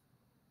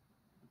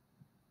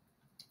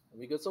 Are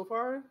we good so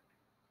far?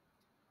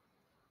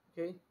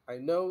 Okay, I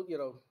know,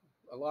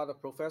 a lot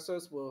of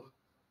professors will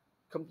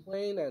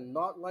complain and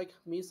not like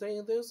me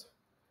saying this.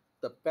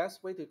 The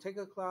best way to take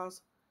a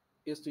class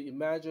is to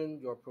imagine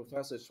your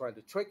professor is trying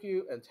to trick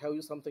you and tell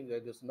you something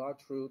that is not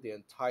true the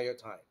entire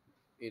time.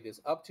 It is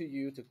up to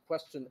you to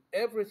question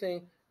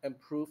everything and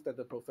prove that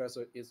the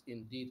professor is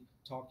indeed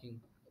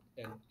talking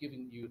and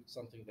giving you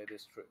something that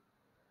is true.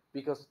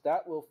 Because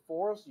that will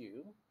force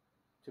you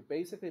to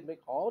basically make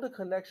all the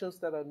connections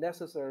that are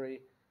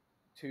necessary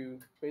to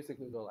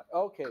basically go like,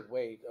 okay,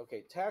 wait,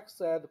 okay, text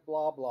said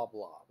blah blah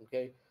blah,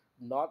 okay,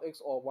 not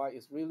x or y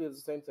is really the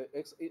same thing.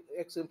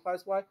 X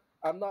implies y.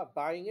 I'm not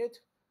buying it.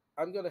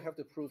 I'm gonna have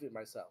to prove it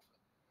myself.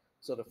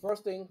 So the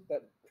first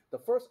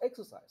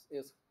exercise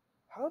is,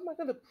 how am I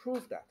gonna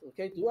prove that?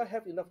 Okay, do I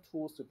have enough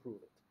tools to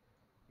prove it?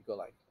 You go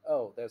like,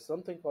 oh, there's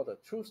something called a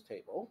truth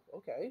table.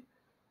 Okay,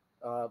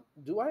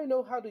 do I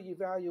know how to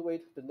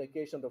evaluate the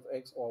negation of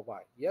x or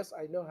y? Yes,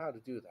 I know how to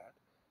do that.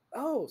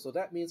 Oh, so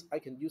that means I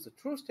can use a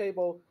truth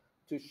table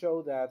to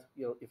show that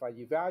if I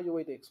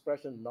evaluate the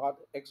expression not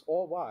x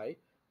or y,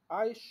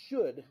 I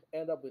should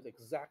end up with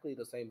exactly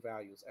the same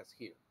values as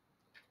here.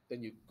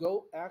 Then you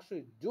go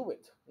actually do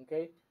it,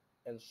 okay,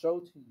 and show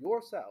to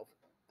yourself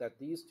that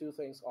these two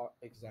things are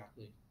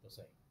exactly the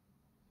same.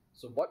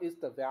 So what is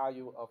the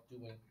value of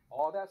doing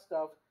all that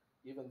stuff,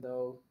 even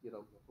though the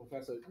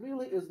professor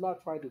really is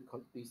not trying to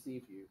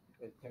deceive you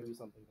and tell you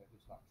something that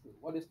is not true?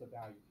 What is the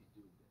value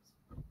in doing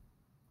this?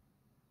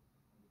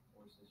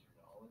 Forces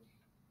your knowledge.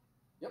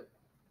 Yep.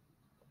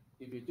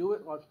 If you do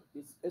it on,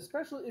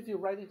 especially if you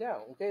write it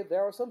down, okay,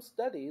 there are some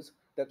studies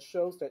that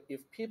shows that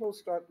if people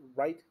start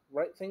write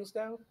things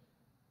down,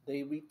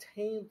 they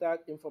retain that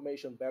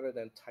information better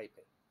than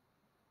typing.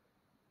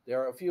 There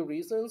are a few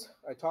reasons.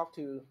 I talked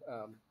to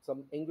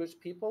some English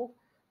people.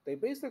 They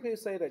basically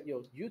say that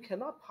you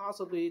cannot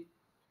possibly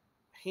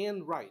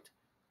handwrite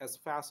as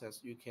fast as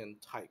you can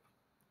type,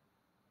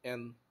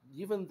 and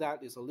even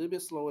that is a little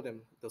bit slower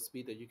than the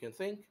speed that you can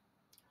think.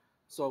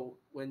 So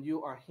when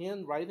you are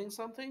handwriting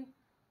something,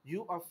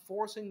 you are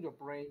forcing your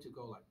brain to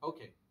go like,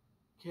 okay,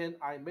 can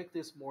I make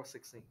this more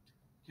succinct?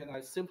 Can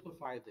I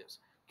simplify this?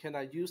 Can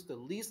I use the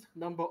least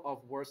number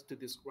of words to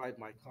describe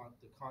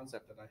the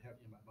concept that I have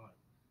in my mind?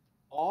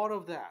 All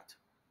of that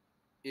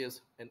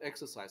is an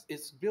exercise.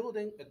 It's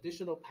building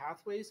additional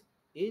pathways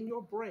in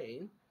your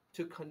brain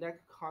to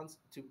connect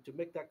to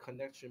make that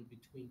connection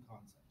between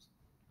concepts.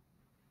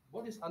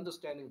 What is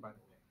understanding, by the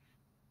way?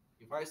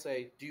 If I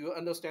say, do you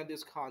understand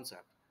this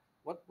concept?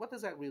 What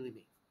does that really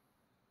mean?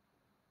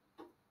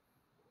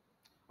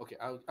 Okay,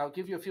 I'll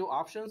give you a few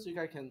options. You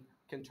guys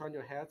can turn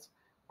your heads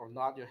or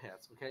nod your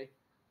heads, okay?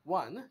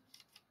 One,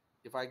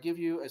 if I give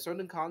you a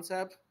certain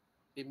concept,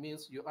 it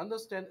means you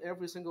understand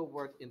every single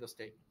word in the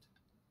statement.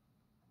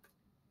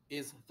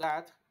 Is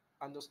that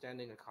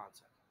understanding a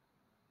concept?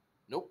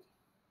 Nope.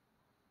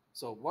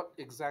 So what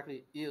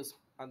exactly is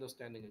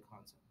understanding a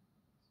concept?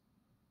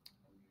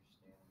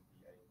 Understand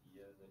the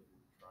idea that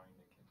you're trying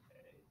to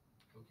convey.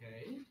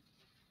 Okay.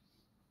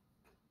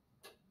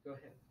 Go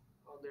ahead.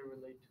 How they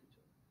relate to each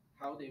other.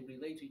 How they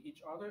relate to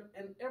each other,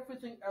 and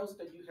everything else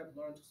that you have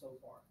learned so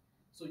far.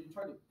 So you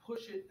try to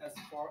push it as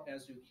far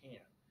as you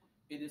can.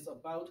 It is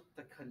about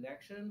the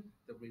connection,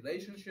 the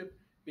relationship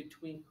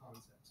between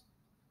concepts.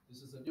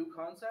 This is a new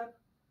concept.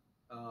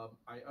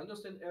 I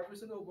understand every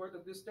single word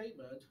of this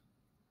statement,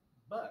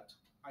 but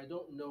I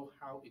don't know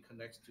how it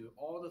connects to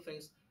all the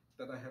things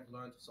that I have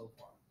learned so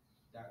far.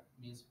 That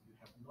means you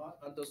have not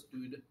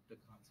understood the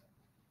concept.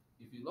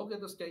 If you look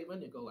at the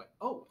statement, you go like,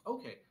 oh,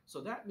 okay,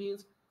 so that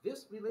means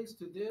this relates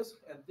to this,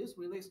 and this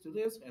relates to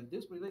this, and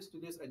this relates to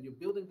this, and you're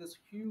building this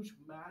huge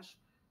mash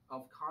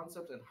of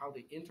concepts and how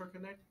they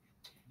interconnect,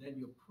 then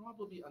you're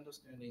probably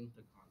understanding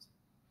the concept.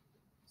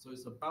 So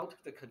it's about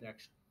the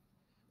connection.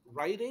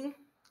 Writing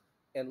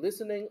and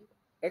listening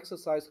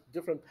exercise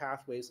different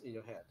pathways in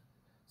your head.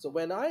 So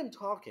when I'm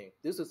talking,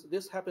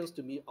 this happens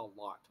to me a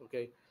lot,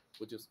 okay?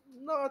 Which is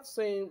not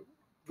saying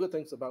good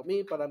things about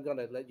me, but I'm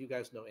gonna let you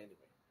guys know anyway.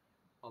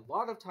 A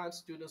lot of times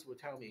students will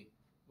tell me,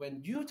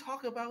 when you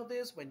talk about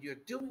this, when you're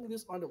doing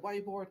this on the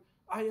whiteboard,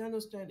 I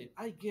understand it,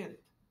 I get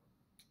it.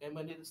 And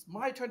when it's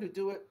my turn to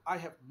do it, I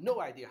have no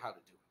idea how to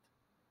do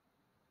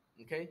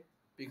it. Okay?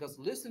 Because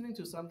listening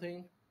to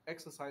something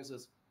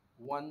exercises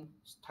one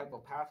type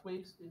of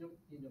pathways in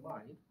your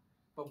mind.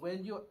 But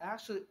when you're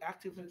actually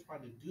actively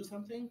trying to do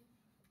something,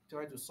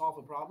 trying to solve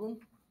a problem,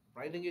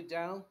 writing it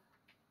down,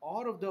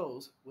 all of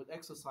those would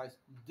exercise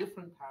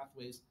different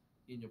pathways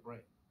in your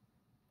brain.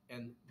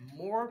 And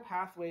more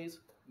pathways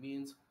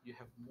means you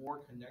have more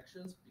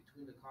connections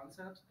between the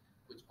concepts,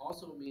 which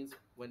also means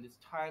when it's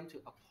time to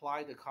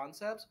apply the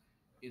concepts,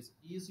 it's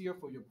easier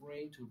for your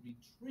brain to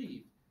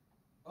retrieve.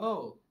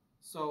 Oh,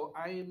 so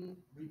I'm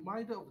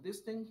reminded of this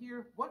thing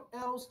here. What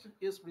else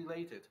is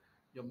related?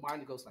 Your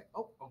mind goes like,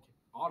 oh, okay,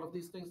 all of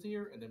these things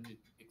here, and then it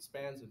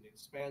expands and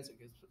expands and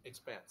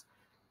expands.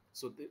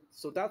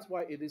 So that's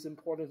why it is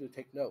important to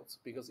take notes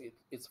because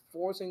it's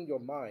forcing your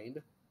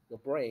mind, your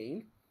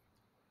brain,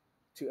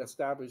 to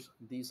establish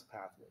these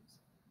pathways.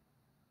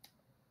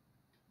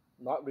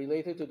 Not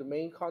related to the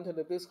main content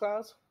of this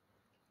class,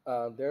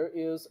 there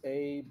is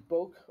a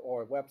book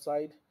or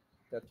website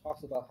that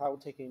talks about how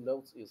taking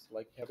notes is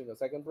like having a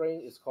second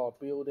brain. It's called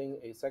Building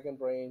a Second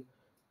Brain.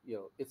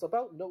 It's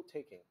about note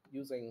taking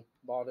using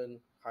modern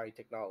high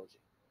technology.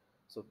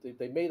 So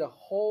they made a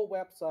whole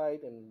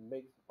website and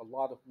make a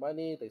lot of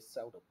money. They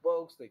sell the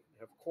books, they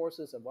have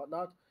courses and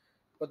whatnot.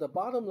 But the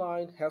bottom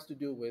line has to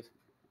do with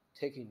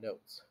taking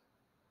notes.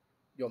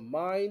 Your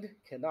mind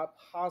cannot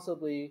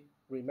possibly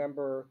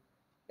remember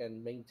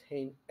and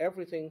maintain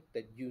everything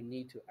that you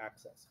need to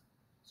access.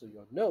 So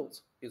your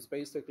notes is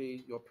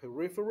basically your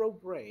peripheral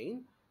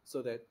brain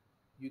so that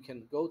you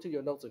can go to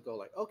your notes and go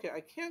like, okay,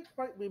 I can't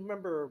quite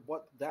remember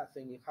what that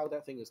thing, how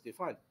that thing is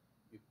defined.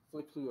 You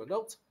flip through your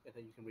notes and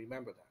then you can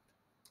remember that.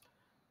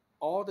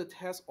 All the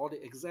tests, all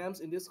the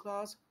exams in this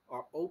class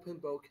are open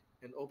book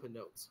and open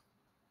notes.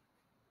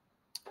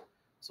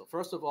 So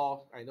first of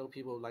all, I know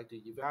people like to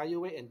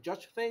evaluate and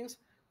judge things.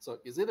 So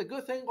is it a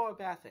good thing or a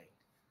bad thing?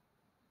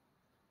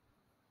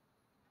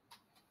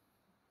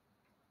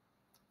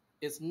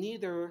 It's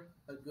neither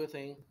a good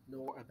thing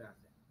nor a bad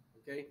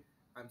thing. Okay?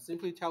 I'm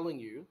simply telling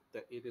you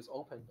that it is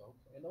open book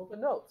and open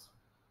notes.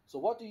 So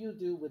what do you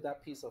do with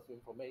that piece of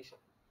information?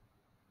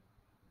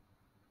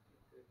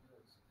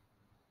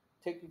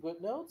 Take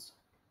good notes.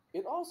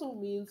 It also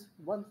means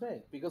one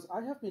thing, because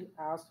I have been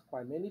asked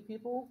by many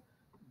people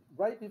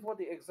right before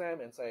the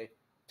exam and say,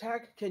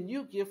 Tag, can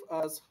you give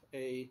us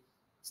a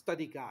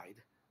study guide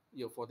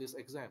for this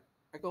exam?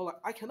 I go like,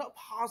 I cannot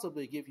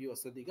possibly give you a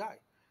study guide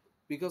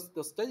because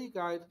the study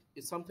guide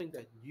is something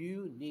that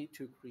you need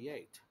to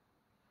create.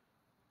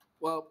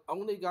 Well, I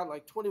only got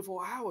like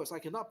 24 hours. I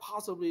cannot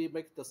possibly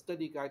make the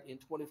study guide in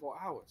 24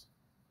 hours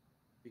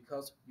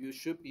because you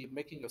should be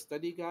making your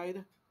study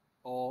guide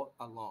all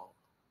along.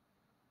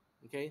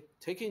 Okay,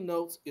 taking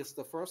notes is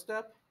the first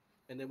step.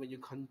 And then when you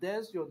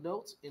condense your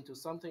notes into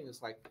something,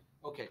 it's like,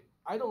 okay,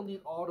 I don't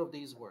need all of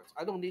these words.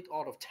 I don't need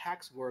all of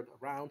tax word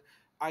around.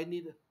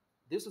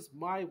 This is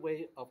my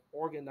way of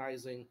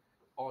organizing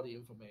all the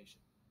information.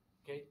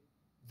 Okay,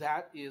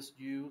 that is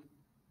you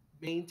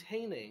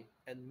maintaining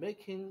and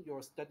making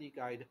your study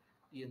guide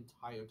the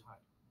entire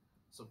time.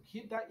 So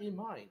keep that in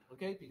mind,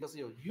 okay? Because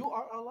you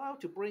are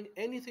allowed to bring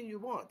anything you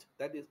want.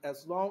 That is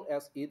as long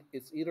as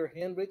it's either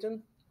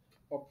handwritten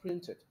or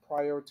printed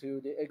prior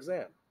to the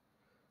exam.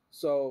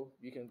 So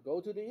you can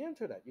go to the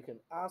internet, you can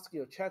ask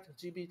your chat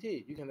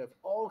GPT, you can have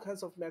all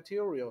kinds of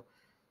material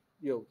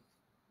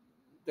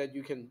that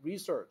you can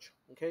research.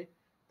 Okay.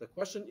 The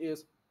question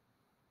is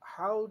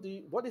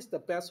what is the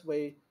best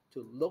way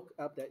to look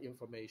up that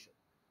information?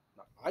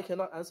 Now, I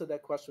cannot answer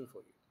that question for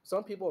you.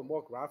 Some people are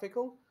more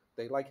graphical,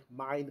 they like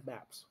mind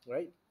maps,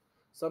 right?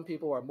 Some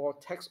people are more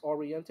text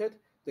oriented,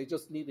 they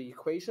just need the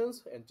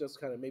equations and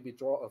just kind of maybe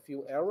draw a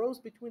few arrows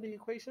between the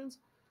equations.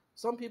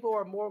 Some people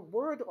are more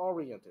word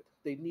oriented.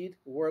 They need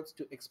words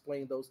to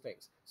explain those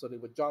things. So they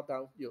would jot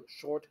down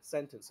short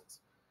sentences.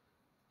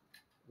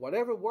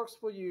 Whatever works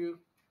for you,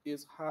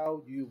 is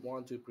how you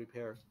want to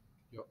prepare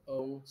your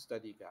own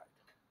study guide.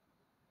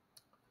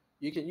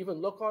 You can even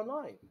look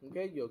online.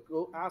 Okay, you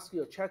go ask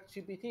your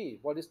ChatGPT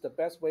what is the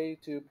best way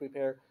to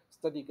prepare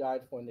study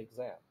guide for an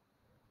exam.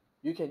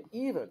 You can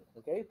even,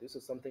 okay, this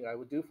is something I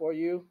would do for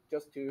you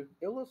just to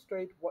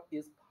illustrate what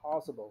is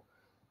possible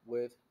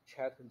with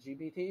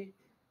ChatGPT.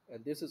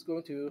 And this is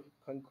going to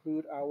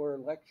conclude our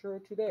lecture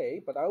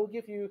today. But I will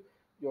give you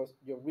your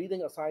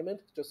reading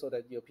assignment just so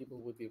that your people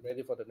would be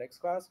ready for the next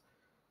class.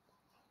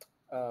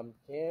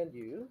 Can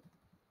you?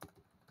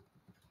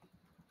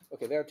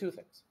 Okay, there are two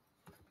things.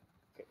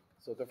 Okay,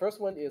 so the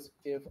first one is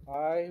if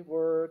I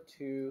were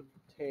to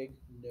take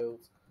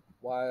notes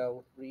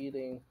while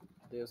reading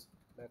this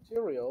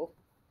material,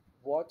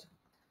 what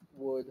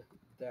would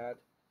that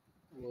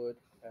would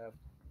have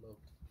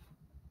looked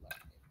like?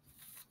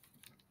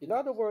 In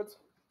other words,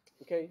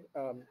 okay,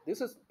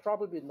 this is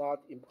probably not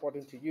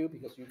important to you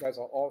because you guys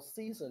are all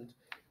seasoned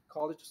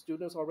college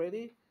students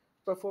already.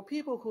 But for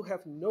people who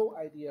have no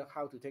idea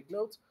how to take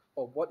notes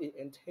or what it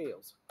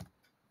entails,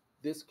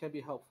 this can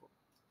be helpful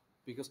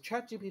because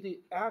ChatGPT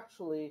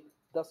actually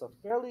does a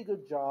fairly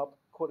good job,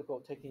 quote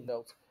unquote, taking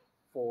notes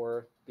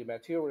for the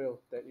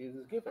material that it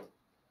is given.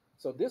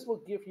 So this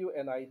will give you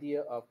an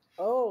idea of,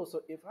 oh,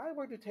 so if I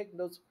were to take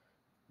notes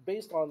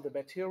based on the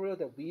material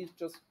that we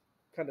just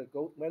kind of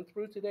went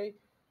through today,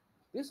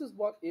 this is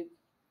what it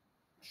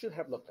should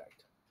have looked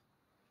like.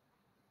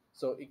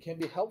 So it can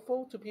be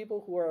helpful to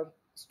people who are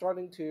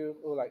starting to,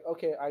 like,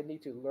 okay, I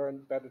need to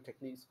learn better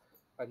techniques.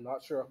 I'm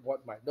not sure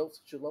what my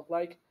notes should look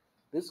like.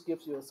 This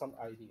gives you some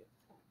idea.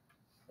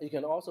 You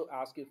can also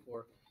ask it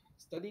for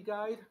study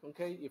guide.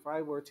 Okay, if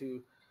I were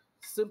to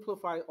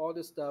simplify all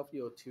this stuff,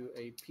 to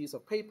a piece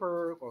of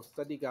paper or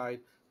study guide,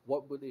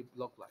 what would it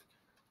look like?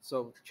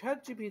 So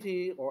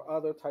ChatGPT or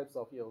other types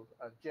of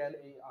Gen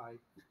AI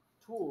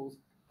tools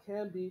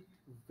can be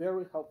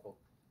very helpful.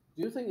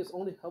 Do you think it's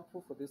only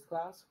helpful for this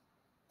class?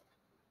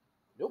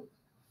 Nope.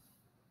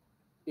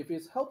 If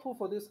it's helpful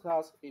for this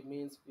class, it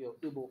means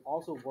it will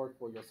also work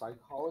for your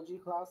psychology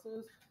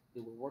classes.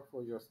 It will work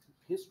for your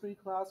history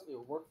class. It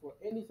will work for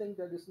anything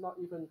that is not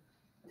even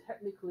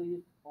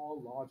technically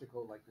all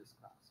logical like this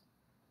class.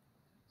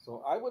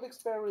 So I would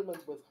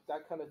experiment with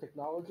that kind of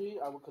technology.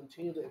 I will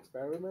continue to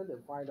experiment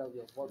and find out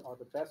what are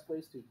the best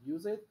ways to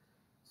use it.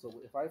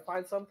 So if I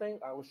find something,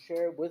 I will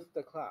share with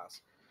the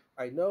class.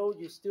 I know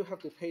you still have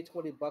to pay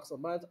 $20 a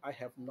month. I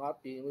have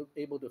not been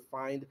able to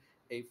find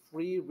a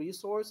free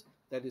resource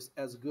that is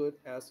as good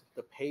as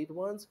the paid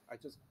ones. I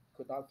just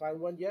could not find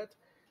one yet.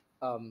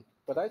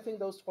 But I think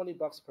those $20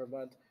 per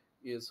month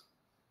is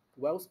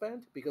well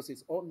spent because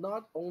it's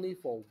not only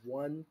for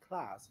one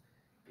class,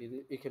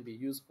 it can be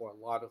used for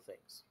a lot of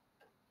things.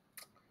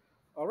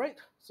 All right,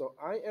 so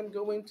I am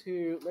going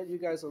to let you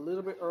guys a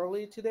little bit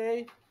early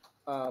today.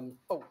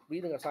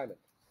 Reading assignment,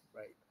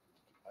 right?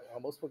 I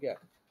almost forget.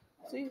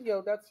 See,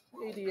 that's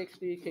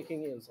ADHD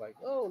kicking in. It's like,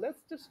 oh,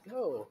 let's just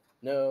go.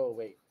 No,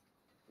 wait,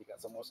 we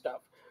got some more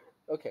stuff.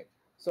 Okay,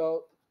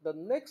 so the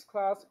next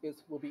class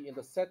will be in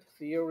the set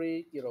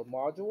theory,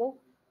 module.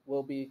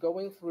 We'll be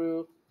going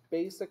through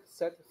basic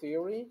set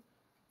theory,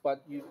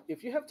 but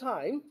if you have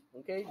time,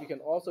 okay, you can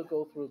also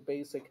go through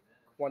basic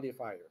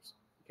quantifiers.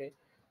 Okay,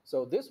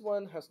 so this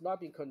one has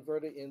not been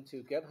converted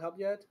into GitHub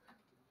yet,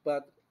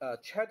 but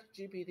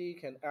ChatGPT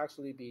can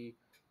actually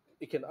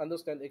it can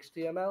understand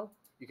HTML.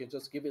 You can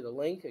just give it a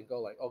link and go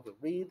like, okay,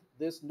 read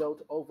this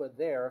note over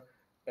there,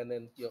 and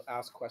then you'll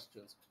ask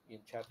questions in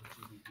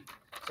ChatGPT.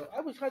 So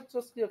I would try to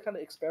just kind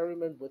of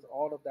experiment with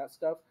all of that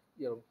stuff,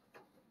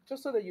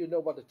 just so that you know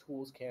what the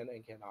tools can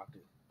and cannot do.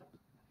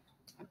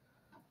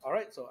 All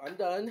right, so I'm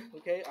done.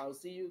 Okay, I'll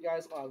see you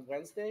guys on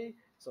Wednesday.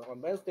 So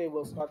on Wednesday,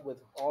 we'll start with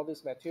all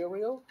this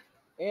material.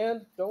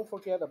 And don't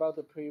forget about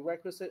the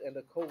prerequisite and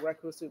the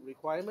co-requisite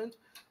requirement.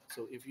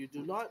 So if you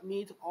do not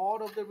meet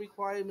all of the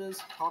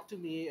requirements, talk to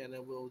me and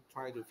then we'll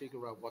try to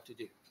figure out what to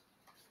do.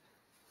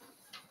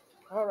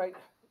 All right,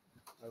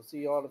 I'll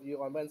see all of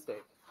you on Wednesday.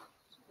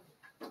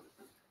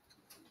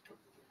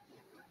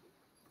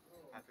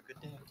 Have a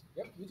good day.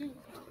 Yep, you too.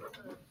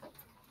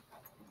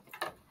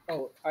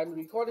 Oh, I'm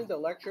recording the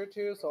lecture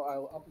too, so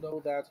I'll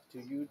upload that to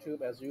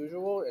YouTube as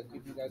usual and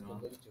give you guys the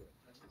link to it.